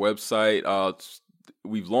our website.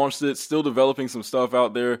 We've launched it, still developing some stuff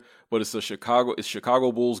out there, but it's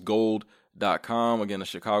ChicagoBullsGold.com. Again,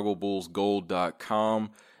 it's ChicagoBullsGold.com.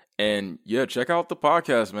 And yeah, check out the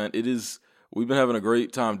podcast, man. We've been having a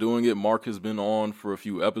great time doing it. Mark has been on for a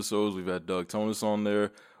few episodes. We've had Doug Tonis on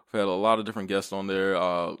there. We've had a lot of different guests on there.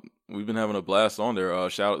 We've been having a blast on there.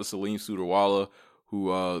 Shout out to Salim Sudarwala,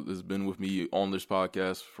 who has been with me on this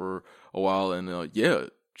podcast for a while. And yeah,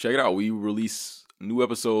 check it out. We release new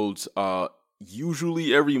episodes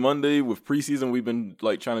usually every Monday. With preseason, we've been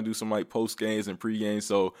like trying to do some like post games and pre games.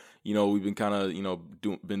 So, you know, we've been kind of, you know,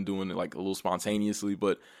 been doing it like a little spontaneously.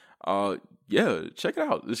 But yeah, check it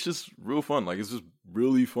out. It's just real fun. Like, it's just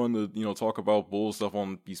really fun to, you know, talk about Bulls stuff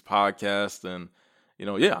on these podcasts. And, you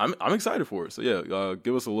know, yeah, I'm excited for it. So yeah,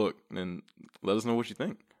 give us a look and let us know what you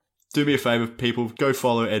think. Do me a favor, people. Go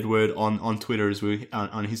follow Edward on Twitter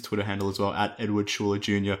on his Twitter handle as well, at Edward Schuler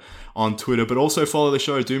Jr. on Twitter. But also follow the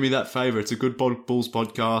show. Do me that favor. It's a good Bulls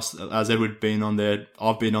podcast. As Edward been on there,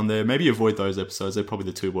 I've been on there. Maybe avoid those episodes. They're probably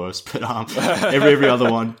the two worst. But every other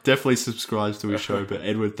one, definitely subscribe to his show. But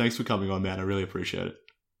Edward, thanks for coming on, man. I really appreciate it.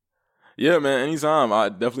 Yeah, man. Anytime. I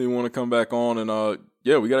definitely want to come back on, and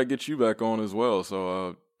yeah, we gotta get you back on as well.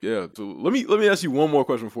 So yeah, so let me ask you one more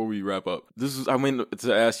question before we wrap up. I meant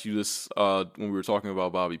to ask you this when we were talking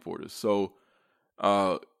about Bobby Portis. So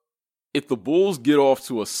if the Bulls get off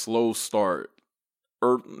to a slow start,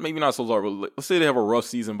 or maybe not slow start, but let's say they have a rough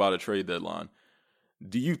season by the trade deadline,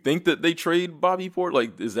 do you think that they trade Bobby Portis?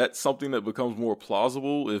 Like, is that something that becomes more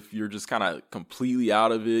plausible if you're just kind of completely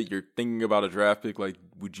out of it? You're thinking about a draft pick. Like,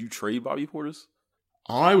 would you trade Bobby Portis?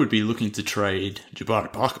 I would be looking to trade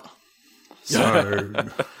Jabari Parker. So,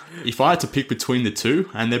 if I had to pick between the two,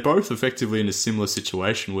 and they're both effectively in a similar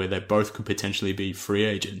situation where they both could potentially be free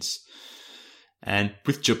agents, and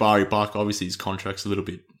with Jabari Parker, obviously his contract's a little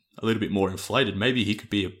bit more inflated. Maybe he could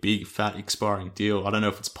be a big, fat, expiring deal. I don't know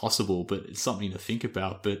if it's possible, but it's something to think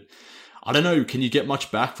about. But I don't know, can you get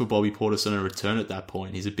much back for Bobby Portis on a return at that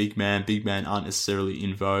point? He's a big man. Big men aren't necessarily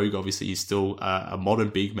in vogue. Obviously, he's still a modern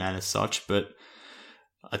big man as such, but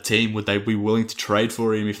a team, would they be willing to trade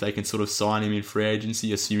for him if they can sort of sign him in free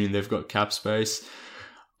agency, assuming they've got cap space?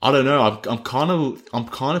 I don't know. I'm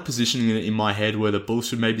kind of positioning it in my head where the Bulls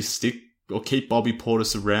should maybe stick or keep Bobby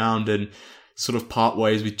Portis around and sort of part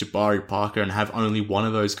ways with Jabari Parker and have only one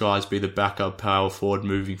of those guys be the backup power forward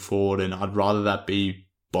moving forward. And I'd rather that be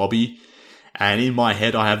Bobby. And in my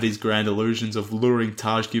head, I have these grand illusions of luring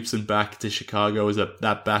Taj Gibson back to Chicago as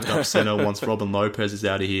that backup center once Robin Lopez is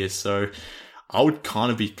out of here. So I would kind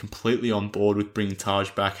of be completely on board with bringing Taj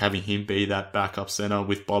back, having him be that backup center,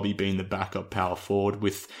 with Bobby being the backup power forward,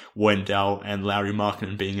 with Wendell and Larry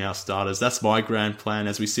Markkinen being our starters. That's my grand plan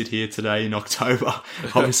as we sit here today in October.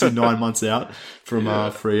 Obviously 9 months out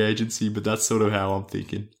from free agency, but that's sort of how I'm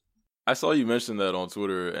thinking. I saw you mention that on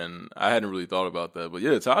Twitter, and I hadn't really thought about that. But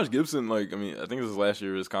yeah, Taj Gibson, I think this is last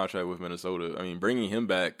year his contract with Minnesota. I mean, bringing him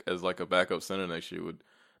back as like a backup center next year would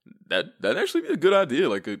that'd actually be a good idea.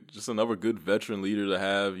 Like just another good veteran leader to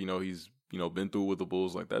have. He's been through with the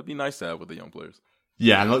Bulls. Like that'd be nice to have with the young players.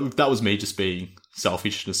 Yeah, and that was me just being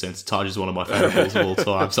selfish in a sense. Taj is one of my favorite Bulls of all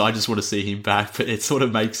time, so I just want to see him back. But it sort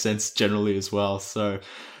of makes sense generally as well. So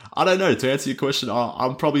I don't know. To answer your question,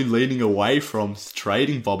 I'm probably leaning away from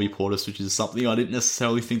trading Bobby Portis, which is something I didn't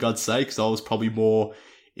necessarily think I'd say because I was probably more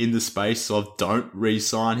in the space of don't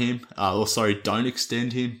re-sign him, don't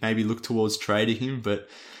extend him, maybe look towards trading him. But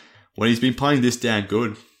when he's been playing this damn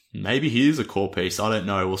good, maybe he is a core piece. I don't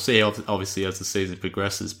know. We'll see obviously as the season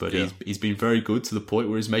progresses, but he's been very good to the point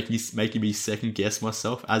where he's making me second guess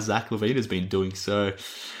myself, as Zach LaVine has been doing. So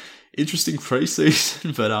interesting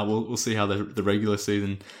preseason, but we'll see how the regular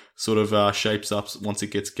season sort of shapes up once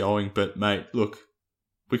it gets going. But mate, look,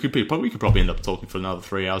 we could probably end up talking for another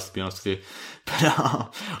 3 hours, to be honest with you. But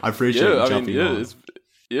I appreciate you jumping on.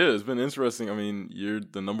 It's been interesting. I mean, you're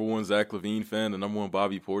the number one Zach LaVine fan, the number one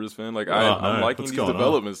Bobby Portis fan. I'm liking these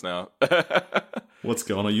developments now. What's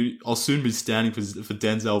going on? I'll soon be standing for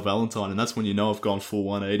Denzel Valentine, and that's when I've gone full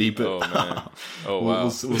 180. But oh man, wow.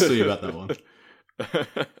 We'll see about that one.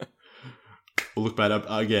 Well, look, mate,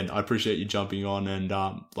 again, I appreciate you jumping on, and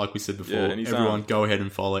like we said before, everyone go ahead and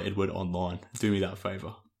follow Edward online. Do me that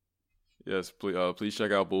favor. Yes, please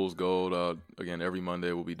check out Bulls Gold. Again, every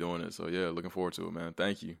Monday we'll be doing it. So, yeah, looking forward to it, man.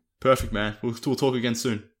 Thank you. Perfect, man. We'll talk again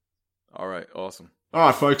soon. All right, awesome. All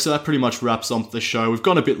right, folks, so that pretty much wraps up the show. We've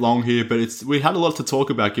gone a bit long here, but we had a lot to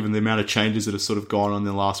talk about given the amount of changes that have sort of gone on in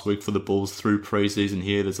the last week for the Bulls through preseason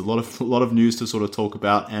here. There's a lot of news to sort of talk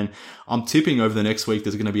about, and I'm tipping over the next week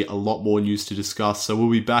there's going to be a lot more news to discuss. So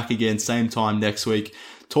we'll be back again same time next week,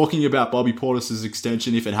 talking about Bobby Portis'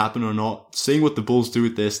 extension, if it happened or not, seeing what the Bulls do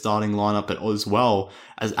with their starting lineup, but as well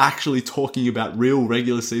as actually talking about real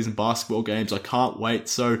regular season basketball games. I can't wait.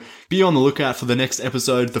 So be on the lookout for the next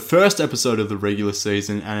episode, the first episode of the regular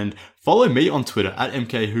season, and follow me on Twitter at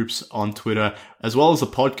MKHoops on Twitter, as well as the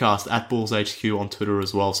podcast at Bulls HQ on Twitter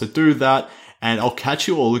as well. So do that, and I'll catch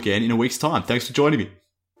you all again in a week's time. Thanks for joining me.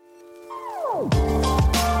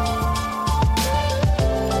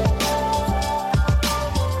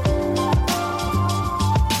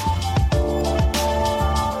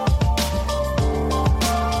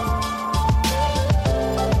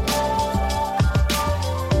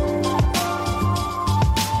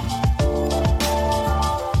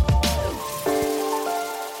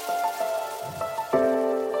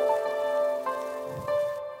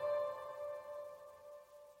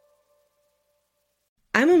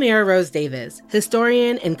 I'm Amira Rose Davis,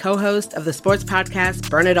 historian and co-host of the sports podcast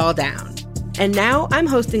Burn It All Down. And now I'm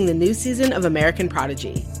hosting the new season of American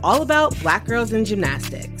Prodigy, all about Black girls in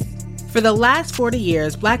gymnastics. For the last 40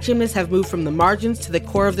 years, Black gymnasts have moved from the margins to the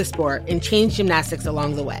core of the sport and changed gymnastics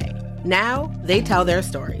along the way. Now, they tell their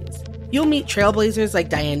stories. You'll meet trailblazers like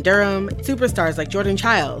Diane Durham, superstars like Jordan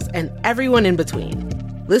Childs, and everyone in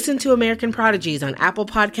between. Listen to American Prodigies on Apple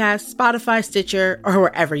Podcasts, Spotify, Stitcher, or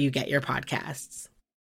wherever you get your podcasts.